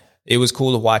 So it was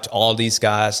cool to watch all these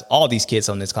guys, all these kids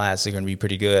on this class are going to be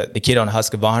pretty good. The kid on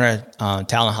Husqvarna,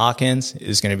 Talon Hawkins,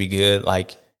 is going to be good.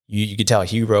 Like you could tell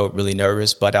he rode really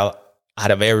nervous, but out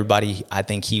of everybody, I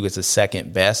think he was the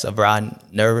second best of riding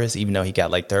nervous, even though he got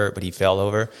like third, but he fell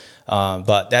over.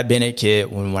 But that Bennett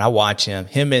kid, when I watch him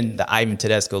and the Ivan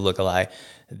Tedesco look alike,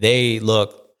 they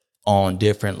look on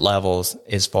different levels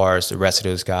as far as the rest of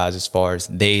those guys, as far as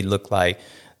they look like.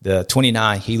 The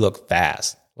 29, he looked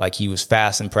fast. Like he was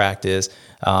fast in practice.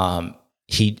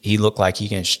 He looked like he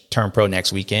can turn pro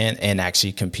next weekend and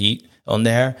actually compete on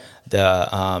there.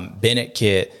 The Bennett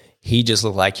kid, he just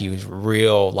looked like he was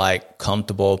real, like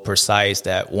comfortable, precise,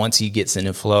 that once he gets in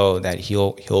the flow that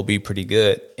he'll be pretty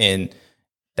good. And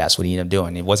that's what he ended up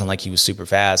doing. It wasn't like he was super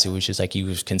fast. It was just like he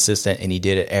was consistent and he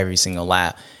did it every single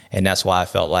lap. And that's why I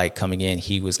felt like coming in,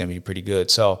 he was going to be pretty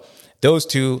good. So those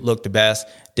two look the best.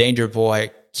 Danger Boy,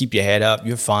 keep your head up.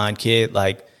 You're fine, kid.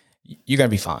 Like you're going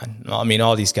to be fine. I mean,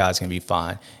 all these guys are going to be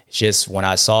fine. It's just when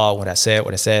I saw what I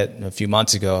said a few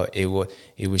months ago, it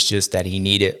was just that he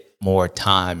needed more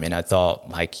time. And I thought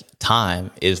like time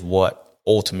is what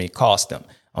ultimately cost him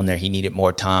on there. He needed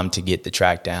more time to get the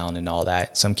track down and all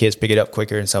that. Some kids pick it up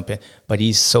quicker and something, but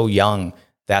he's so young.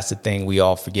 That's the thing we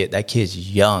all forget. That kid's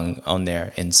young on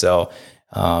there. And so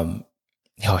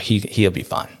he'll be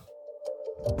fine.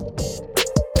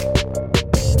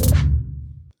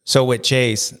 So with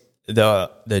Chase,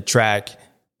 the track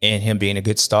and him being a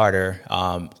good starter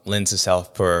lends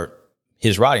itself for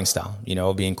his riding style,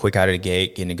 being quick out of the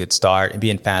gate, getting a good start, and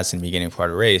being fast in the beginning part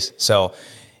of the race. So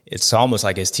it's almost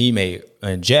like his teammate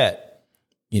Jet.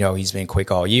 He's been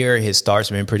quick all year. His starts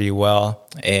have been pretty well.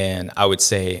 And I would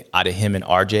say out of him and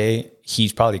RJ,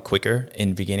 he's probably quicker in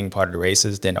the beginning part of the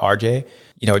races than RJ.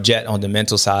 Jet on the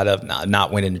mental side of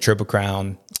not winning the Triple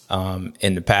Crown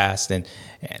in the past. And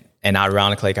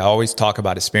ironically, like I always talk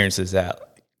about experiences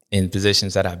that in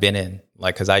positions that I've been in,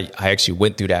 like, because I actually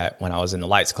went through that when I was in the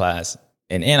lights class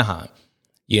in Anaheim.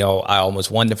 I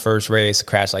almost won the first race,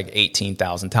 crashed like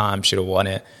 18,000 times, should have won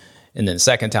it. And then the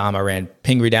second time I ran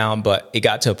Pingree down, but it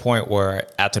got to a point where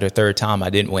after the third time I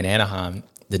didn't win Anaheim.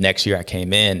 The next year I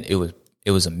came in,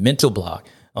 it was a mental block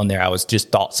on there. I was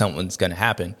just thought something was going to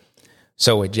happen.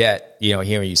 So with Jet,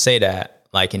 hearing you say that,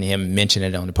 like, and him mention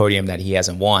it on the podium that he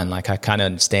hasn't won, like I kind of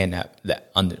understand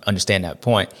that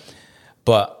point.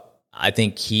 But I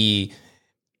think you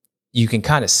can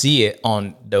kind of see it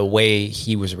on the way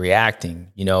he was reacting.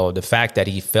 The fact that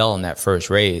he fell in that first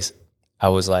race, I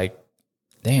was like,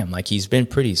 damn, like he's been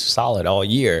pretty solid all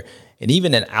year. And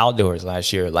even in outdoors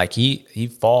last year, like he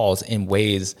falls in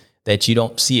ways that you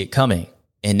don't see it coming.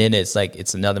 And then it's like,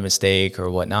 it's another mistake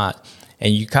or whatnot.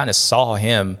 And you kind of saw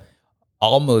him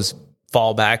almost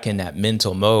fall back in that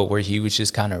mental mode where he was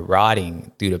just kind of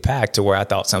rotting through the pack to where I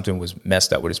thought something was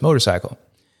messed up with his motorcycle.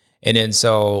 And then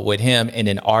so with him, and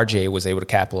then RJ was able to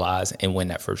capitalize and win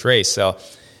that first race. So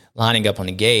lining up on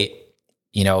the gate,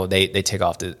 they take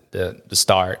off the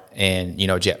start, and,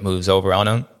 Jet moves over on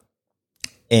him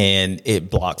and it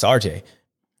blocks RJ.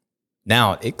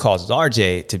 Now it causes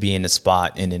RJ to be in the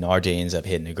spot, and then RJ ends up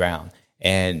hitting the ground.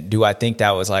 And do I think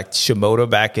that was like Shimoda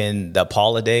back in the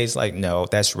Paula days? Like, no,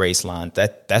 that's race line.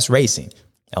 That's racing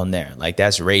on there. Like,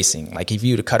 that's racing. Like, if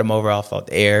you were to cut him over off of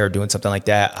the air or doing something like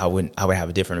that, I would have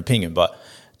a different opinion. But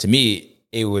to me,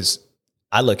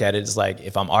 I look at it as like,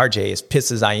 if I'm RJ, as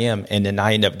pissed as I am, and then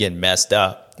I end up getting messed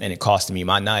up and it costing me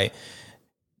my night,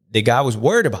 the guy was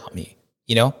worried about me.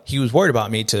 He was worried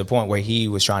about me to the point where he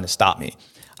was trying to stop me.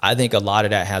 I think a lot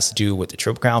of that has to do with the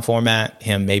Triple Crown format,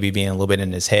 him maybe being a little bit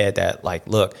in his head that, like,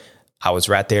 look, I was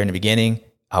right there in the beginning.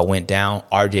 I went down.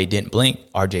 RJ didn't blink.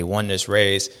 RJ won this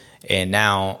race. And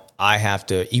now I have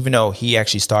to, even though he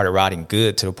actually started riding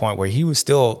good to the point where he was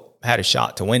still had a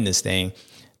shot to win this thing,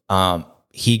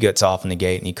 he gets off in the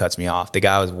gate and he cuts me off. The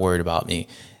guy was worried about me.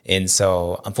 And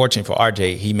so, unfortunately for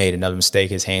RJ, he made another mistake.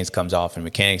 His hands comes off in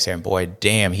mechanics there, and boy,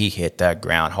 damn, he hit that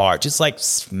ground hard. Just like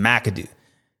smack-a-doo.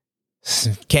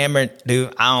 Cameron,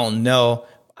 dude, I don't know.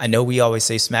 I know we always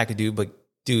say smack-a-doo, but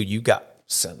dude, you got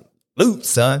salute,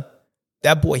 son.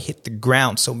 That boy hit the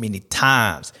ground so many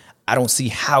times. I don't see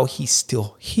how he's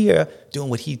still here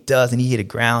doing what he does, and he hit the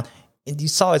ground. And you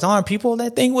saw his arm, people.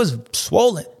 That thing was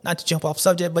swollen. Not to jump off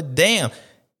subject, but damn.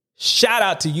 Shout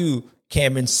out to you,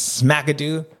 Cameron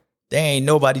Smackadoo. There ain't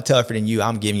nobody tougher than you.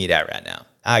 I'm giving you that right now.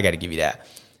 I got to give you that.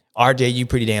 RJ, you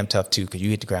pretty damn tough too, because you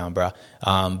hit the ground, bro.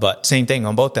 But same thing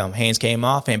on both of them. Hands came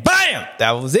off, and bam!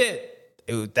 That was it.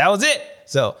 That was it.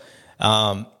 So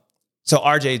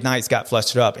RJ's nights got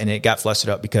flustered up, and it got flustered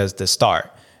up because the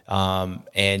start.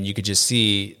 And you could just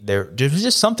see there was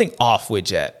just something off with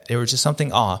Jet. There was just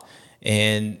something off.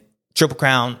 And Triple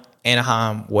Crown,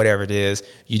 Anaheim, whatever it is,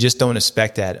 you just don't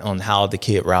expect that on how the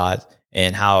kid rides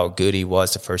and how good he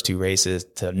was the first two races,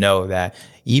 to know that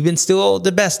even still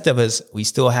the best of us, we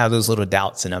still have those little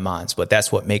doubts in our minds. But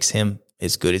that's what makes him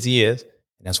as good as he is.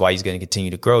 And that's why he's going to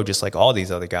continue to grow just like all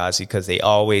these other guys, because they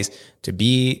always, to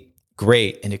be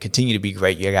great and to continue to be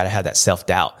great, you got to have that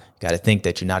self-doubt. You got to think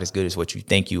that you're not as good as what you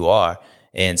think you are.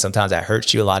 And sometimes that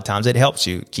hurts you. A lot of times it helps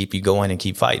you keep you going and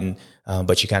keep fighting.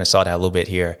 But you kind of saw that a little bit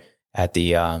here at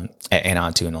the at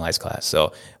Anaheim 2 in the lights class.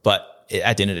 So, but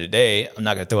at the end of the day, I'm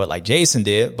not going to throw it like Jason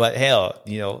did, but hell,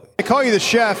 I call you the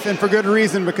chef, and for good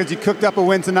reason, because you cooked up a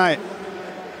win tonight.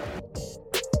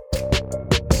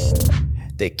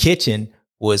 The kitchen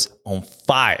was on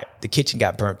fire. The kitchen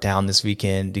got burnt down this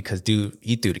weekend because, dude,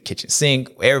 he threw the kitchen sink.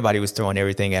 Everybody was throwing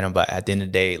everything at him. But at the end of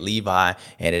the day, Levi,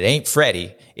 and it ain't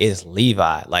Freddie, it's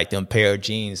Levi. Like them pair of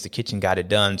jeans, the kitchen got it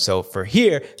done. So for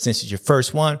here, since it's your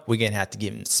first one, we're going to have to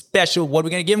give him special. What are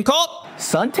we going to give him called?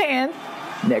 Suntan.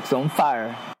 Next on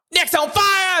fire. Next on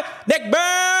fire. Next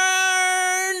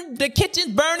burn. The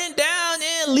kitchen's burning down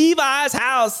in Levi's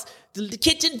house. The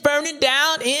kitchen burning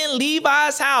down in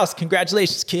Levi's house.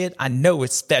 Congratulations, kid. I know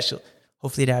it's special.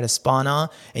 Hopefully that'll spawn on,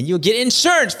 and you'll get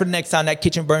insurance for the next time that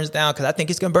kitchen burns down, because I think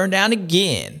it's going to burn down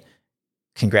again.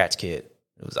 Congrats, kid.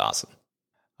 It was awesome.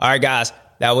 All right, guys,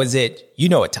 that was it. You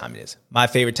know what time it is. My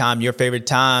favorite time, your favorite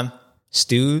time,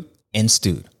 Stewed and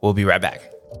Stewed. We'll be right back.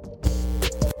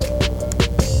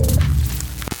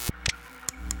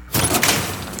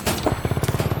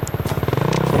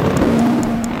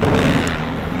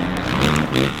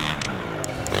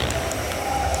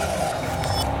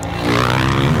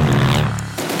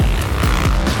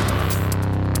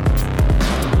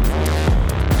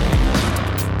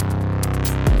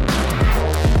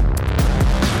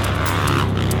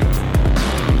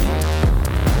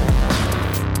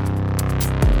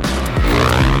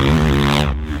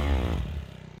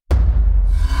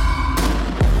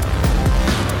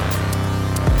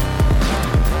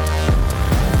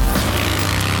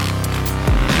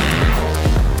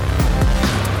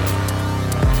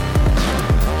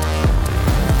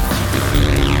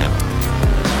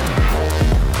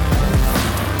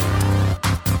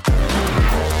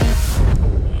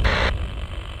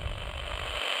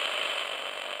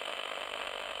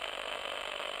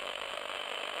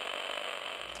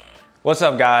 What's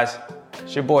up, guys?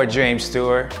 It's your boy James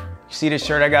Stewart. You see this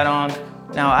shirt I got on?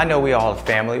 Now, I know we all a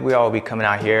family. We all be coming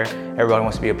out here. Everybody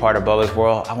wants to be a part of Bubba's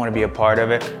world. I want to be a part of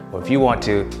it. But if you want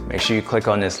to, make sure you click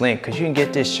on this link because you can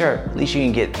get this shirt. At least you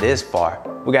can get this far.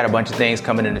 We got a bunch of things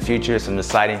coming in the future, some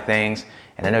exciting things.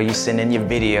 And I know you send in your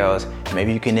videos.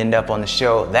 Maybe you can end up on the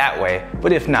show that way.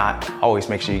 But if not, always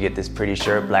make sure you get this pretty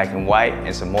shirt, black and white,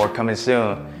 and some more coming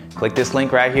soon. Click this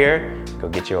link right here. Go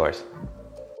get yours.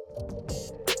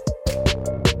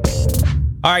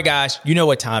 All right, guys, you know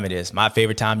what time it is. My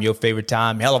favorite time, your favorite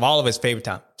time, hell of all of us favorite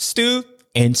time. Stu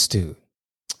and Stu.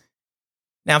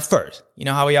 Now, first, you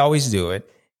know how we always do it.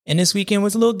 And this weekend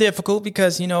was a little difficult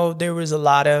because, there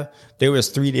was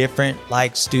 3 different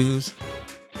stews.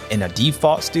 In a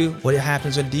default stew, what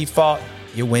happens with a default?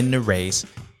 You win the race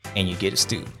and you get a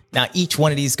stew. Now, each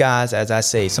one of these guys, as I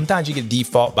say, sometimes you get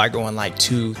default by going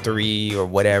 2, 3, or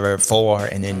whatever, 4,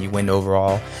 and then you win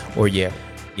overall. Or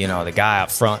the guy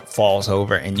up front falls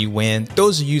over and you win.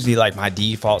 Those are usually my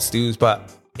default stews.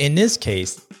 But in this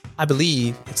case, I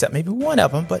believe, except maybe one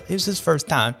of them, but it was his first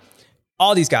time,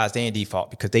 all these guys, they ain't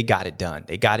default because they got it done.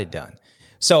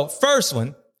 So first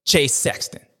one, Chase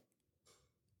Sexton.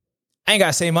 I ain't got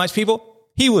to say much, people.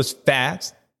 He was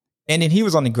fast. And then he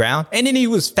was on the ground. And then he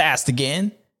was fast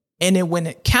again. And then when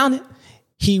it counted,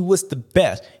 he was the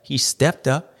best. He stepped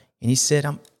up and he said,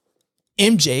 I'm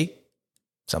MJ.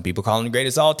 Some people call him the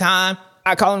greatest all time.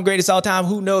 I call him the greatest all time.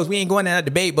 Who knows? We ain't going in that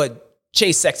debate. But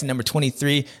Chase Sexton, number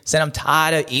 23, said, I'm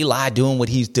tired of Eli doing what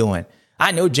he's doing.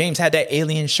 I know James had that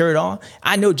alien shirt on.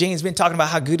 I know James been talking about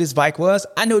how good his bike was.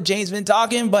 I know James been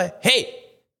talking, but hey,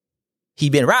 he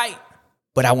been right.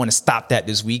 But I want to stop that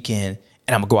this weekend,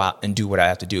 and I'm going to go out and do what I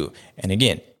have to do. And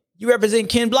again, you represent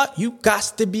Ken Block. You got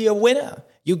to be a winner.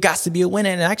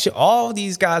 And actually, all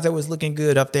these guys that was looking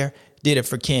good up there did it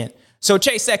for Ken. So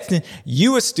Chase Sexton,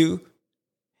 you a stew.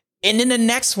 And then the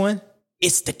next one,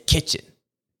 it's the kitchen.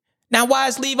 Now, why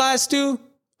is Levi a stew?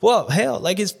 Well, hell,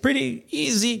 it's pretty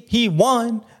easy. He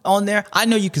won on there. I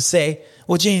know you could say,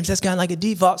 well, James, that's kind of like a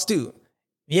default stew.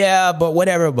 Yeah, but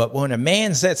whatever. But when a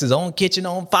man sets his own kitchen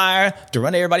on fire to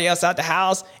run everybody else out the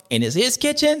house and it's his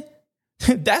kitchen,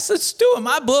 that's a stew in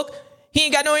my book. He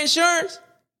ain't got no insurance.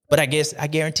 But I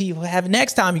guarantee you will have it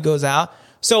next time he goes out.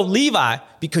 So Levi,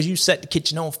 because you set the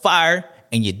kitchen on fire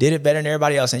and you did it better than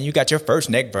everybody else and you got your first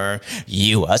neck burn,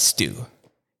 you a stew.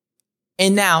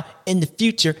 And now in the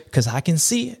future, because I can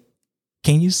see it.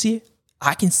 Can you see it?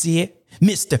 I can see it.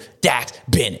 Mr. Dax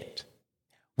Bennett.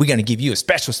 We're going to give you a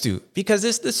special stew because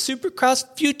it's the Supercross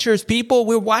Futures, people.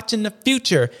 We're watching the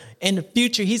future. In the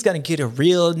future, he's going to get a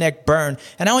real neck burn.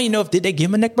 And I don't even know did they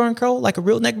give him a neck burn, Cole? Like a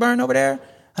real neck burn over there?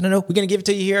 I don't know. We're going to give it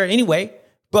to you here anyway.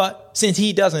 But since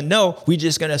he doesn't know, we're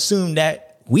just going to assume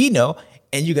that we know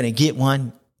and you're going to get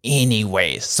one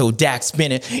anyways. So Dax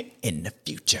Bennett, in the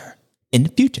future,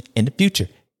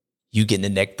 you getting the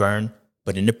neck burn.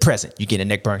 But in the present, you get a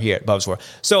neck burn here at Bubba's World.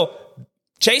 So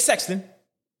Chase Sexton,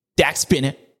 Dax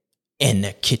Bennett, and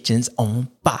the kitchen's on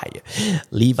fire.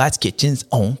 Levi's kitchen's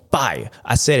on fire.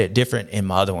 I said it different in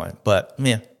my other one, but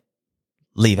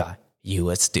Levi, you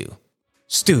a stew.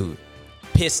 Stew,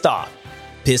 pissed off.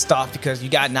 Pissed off because you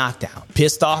got knocked down.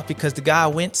 Pissed off because the guy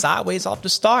went sideways off the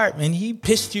start and he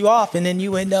pissed you off and then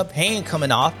you end up hand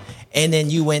coming off and then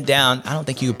you went down. I don't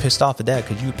think you were pissed off at that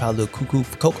because you were probably a little cuckoo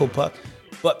for Cocoa Puff,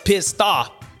 but pissed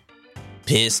off,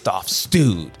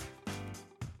 stewed.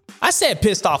 I said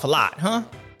pissed off a lot, huh?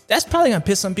 That's probably going to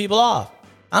piss some people off.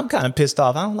 I'm kind of pissed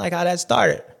off. I don't like how that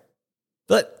started.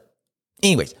 But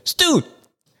anyways, stewed.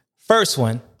 First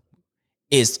one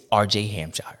is RJ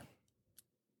Hampshire.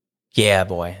 Yeah,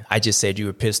 boy. I just said you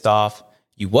were pissed off.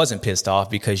 You wasn't pissed off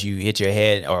because you hit your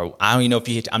head, or I don't even know if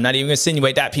you hit. I'm not even going to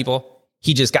insinuate that, people.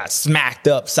 He just got smacked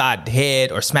upside the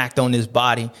head or smacked on his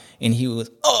body, and he was,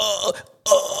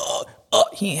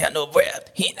 he ain't had no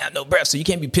breath. So you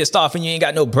can't be pissed off when you ain't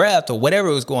got no breath or whatever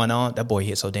was going on. That boy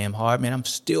hit so damn hard, man. I'm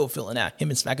still feeling that. Him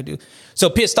and Smackadoo. So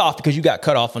pissed off because you got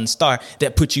cut off on the start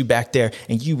that put you back there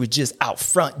and you were just out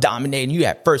front dominating. You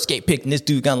had first gate pick and this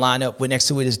dude gonna line up with next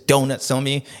to it his donuts on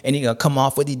me and he gonna come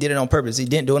off with he did it on purpose. He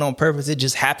didn't do it on purpose. It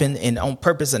just happened and on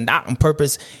purpose and not on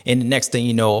purpose. And the next thing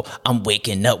you know, I'm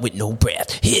waking up with no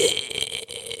breath.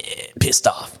 Pissed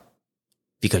off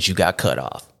because you got cut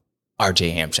off.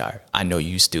 RJ Hampshire, I know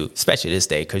you do, especially this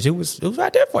day, because it was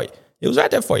right there for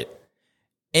you.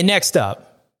 And next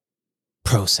up,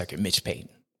 Pro Circuit Mitch Payton.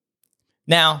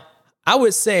 Now, I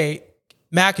would say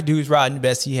McAdoo's riding the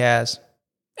best he has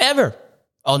ever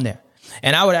on there.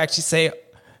 And I would actually say,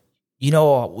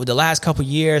 with the last couple of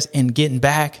years and getting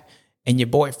back, and your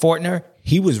boy Fortner,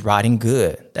 he was riding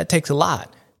good. That takes a lot.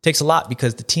 It takes a lot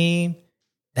because the team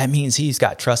That means he's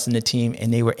got trust in the team,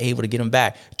 and they were able to get him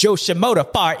back. Joe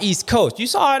Shimoda, far East Coast. You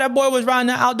saw how that boy was riding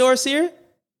the outdoor series?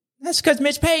 That's because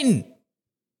Mitch Payton.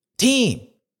 Team.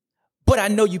 But I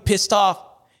know you pissed off.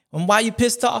 And why you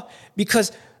pissed off?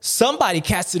 Because somebody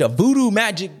casted a voodoo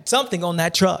magic something on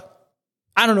that truck.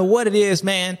 I don't know what it is,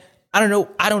 man. I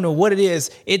don't know what it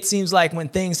is. It seems like when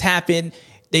things happen,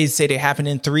 they say they happen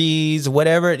in threes or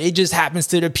whatever. It just happens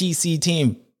to the PC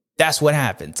team. That's what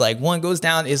happens. Like one goes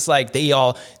down. It's like they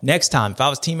all, next time, if I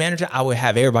was team manager, I would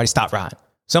have everybody stop riding.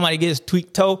 Somebody gets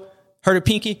tweaked toe, hurt a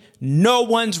pinky. No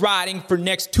one's riding for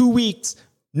next 2 weeks.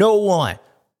 No one.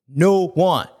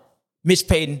 Mitch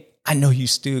Payton, I know you,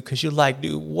 Stu, because you're like,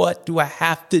 dude, what do I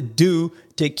have to do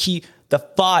to keep the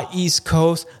far East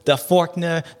Coast, the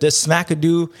Faulkner, the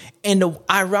Smackadoo, and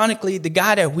ironically, the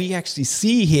guy that we actually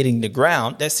see hitting the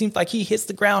ground, that seems like he hits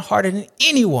the ground harder than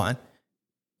anyone,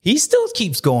 he still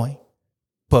keeps going.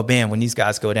 But man, when these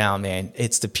guys go down, man,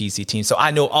 it's the PC team. So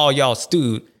I know all y'all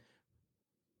stewed,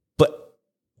 but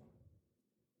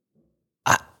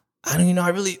I don't even know. I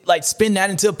really like spin that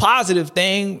into a positive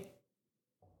thing.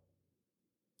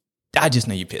 I just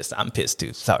know you pissed. I'm pissed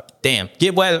too. Sorry. Damn.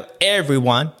 Get well,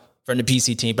 everyone from the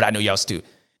PC team, but I know y'all stewed.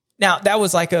 Now that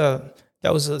was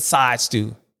a side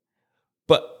stew.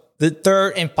 But the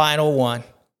third and final one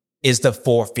is the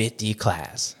 450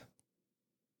 class.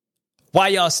 Why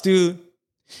y'all stewed?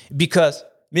 Because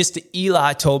Mr.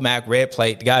 Eli Tomac, red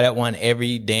plate, the guy that won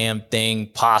every damn thing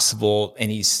possible,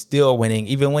 and he's still winning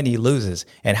even when he loses.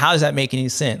 And how does that make any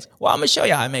sense? Well, I'm going to show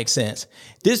you how it makes sense.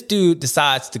 This dude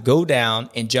decides to go down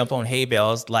and jump on hay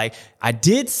bales. Like I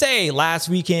did say last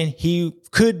weekend, he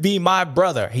could be my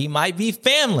brother. He might be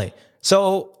family.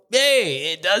 So,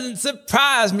 hey, it doesn't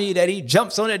surprise me that he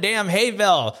jumps on a damn hay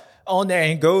bale on there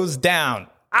and goes down.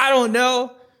 I don't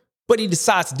know, but he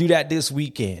decides to do that this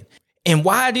weekend. And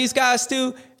why are these guys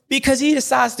still? Because he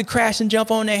decides to crash and jump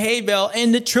on the hay bale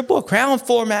in the Triple Crown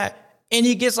format. And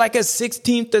he gets like a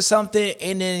 16th or something.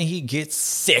 And then he gets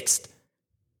 6th.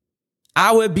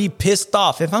 I would be pissed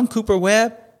off. If I'm Cooper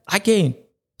Webb, I gained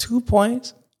 2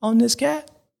 points on this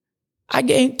cat. I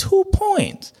gained 2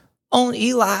 points on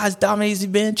Eli, as dominant as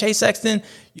he's been. Chase Sexton,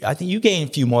 I think you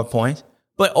gained a few more points.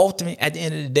 But ultimately, at the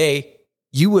end of the day,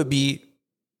 you would be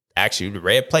actually the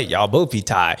red plate. Y'all both be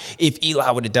tied if Eli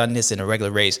would have done this in a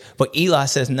regular race. But Eli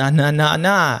says,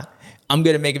 nah. I'm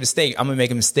going to make a mistake. I'm going to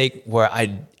make a mistake where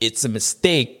it's a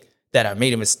mistake that I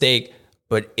made a mistake,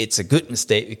 but it's a good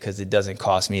mistake because it doesn't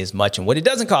cost me as much. And what it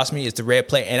doesn't cost me is the red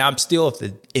plate. And I'm still,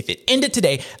 if it ended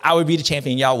today, I would be the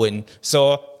champion. Y'all wouldn't.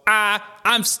 So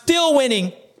I'm still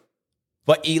winning.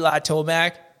 But Eli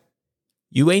Tomac,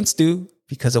 you ain't Stu.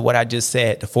 Because of what I just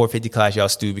said, the 450 class, y'all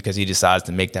stew because he decides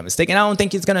to make that mistake. And I don't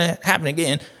think it's going to happen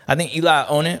again. I think Eli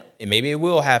own it, and maybe it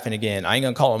will happen again. I ain't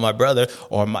going to call him my brother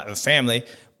or my family,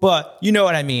 but you know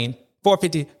what I mean.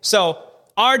 450. So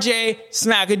RJ,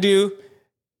 Smackadoo,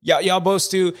 y'all both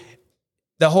stew.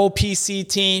 The whole PC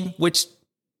team, which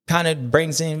kind of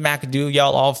brings in McAdoo,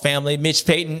 y'all all family. Mitch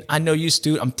Payton, I know you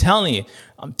stewed. I'm telling you.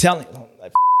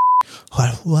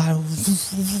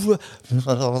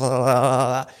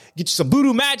 Get you some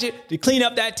voodoo magic to clean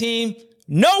up that team.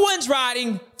 No one's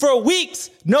riding for weeks.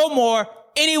 No more.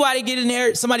 Anybody get in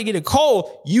there, somebody get a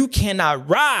cold, you cannot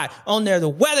ride on there. The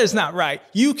weather's not right.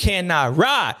 You cannot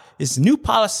ride. It's a new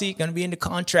policy going to be in the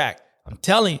contract. I'm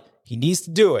telling you, he needs to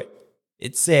do it.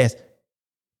 It says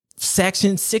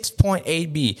Section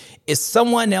 6.8b. If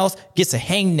someone else gets a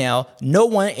hangnail, no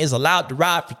one is allowed to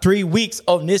ride for 3 weeks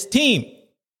on this team.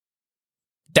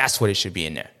 That's what it should be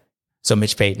in there. So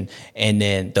Mitch Payton, and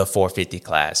then the 450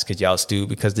 class, because y'all stew,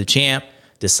 because the champ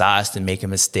decides to make a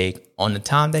mistake on the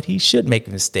time that he should make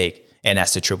a mistake, and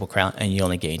that's the Triple Crown, and you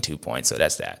only gain 2 points. So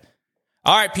that's that.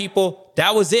 All right, people,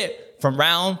 that was it from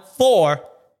round 4,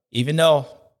 even though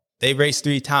they raced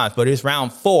 3 times, but it's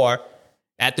round 4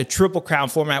 at the Triple Crown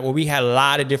format where we had a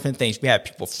lot of different things. We had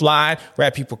people flying, we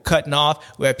had people cutting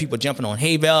off, we had people jumping on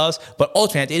hay bales, but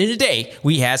ultimately at the end of the day,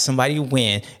 we had somebody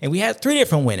win, and we had 3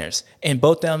 different winners, and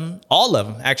all of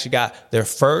them actually got their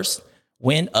first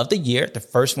win of the year, the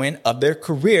first win of their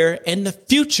career, and the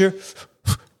future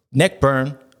neck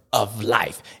burn of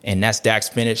life. And that's Dak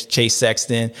Spinach, Chase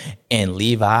Sexton, and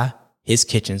Levi. His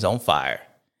kitchen's on fire.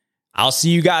 I'll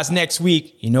see you guys next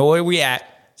week. You know where we at.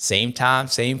 Same time,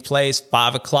 same place,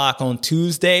 5 o'clock on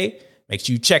Tuesday. Make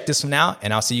sure you check this one out,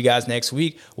 and I'll see you guys next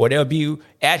week, where they'll be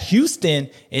at Houston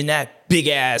in that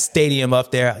big-ass stadium up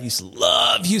there. I used to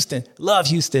love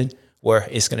Houston, where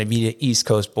it's going to be the East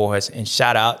Coast boys. And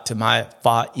shout out to my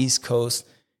far East Coast.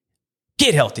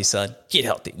 Get healthy, son. Get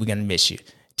healthy. We're going to miss you.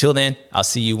 Till then, I'll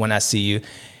see you when I see you.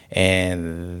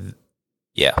 And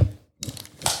yeah.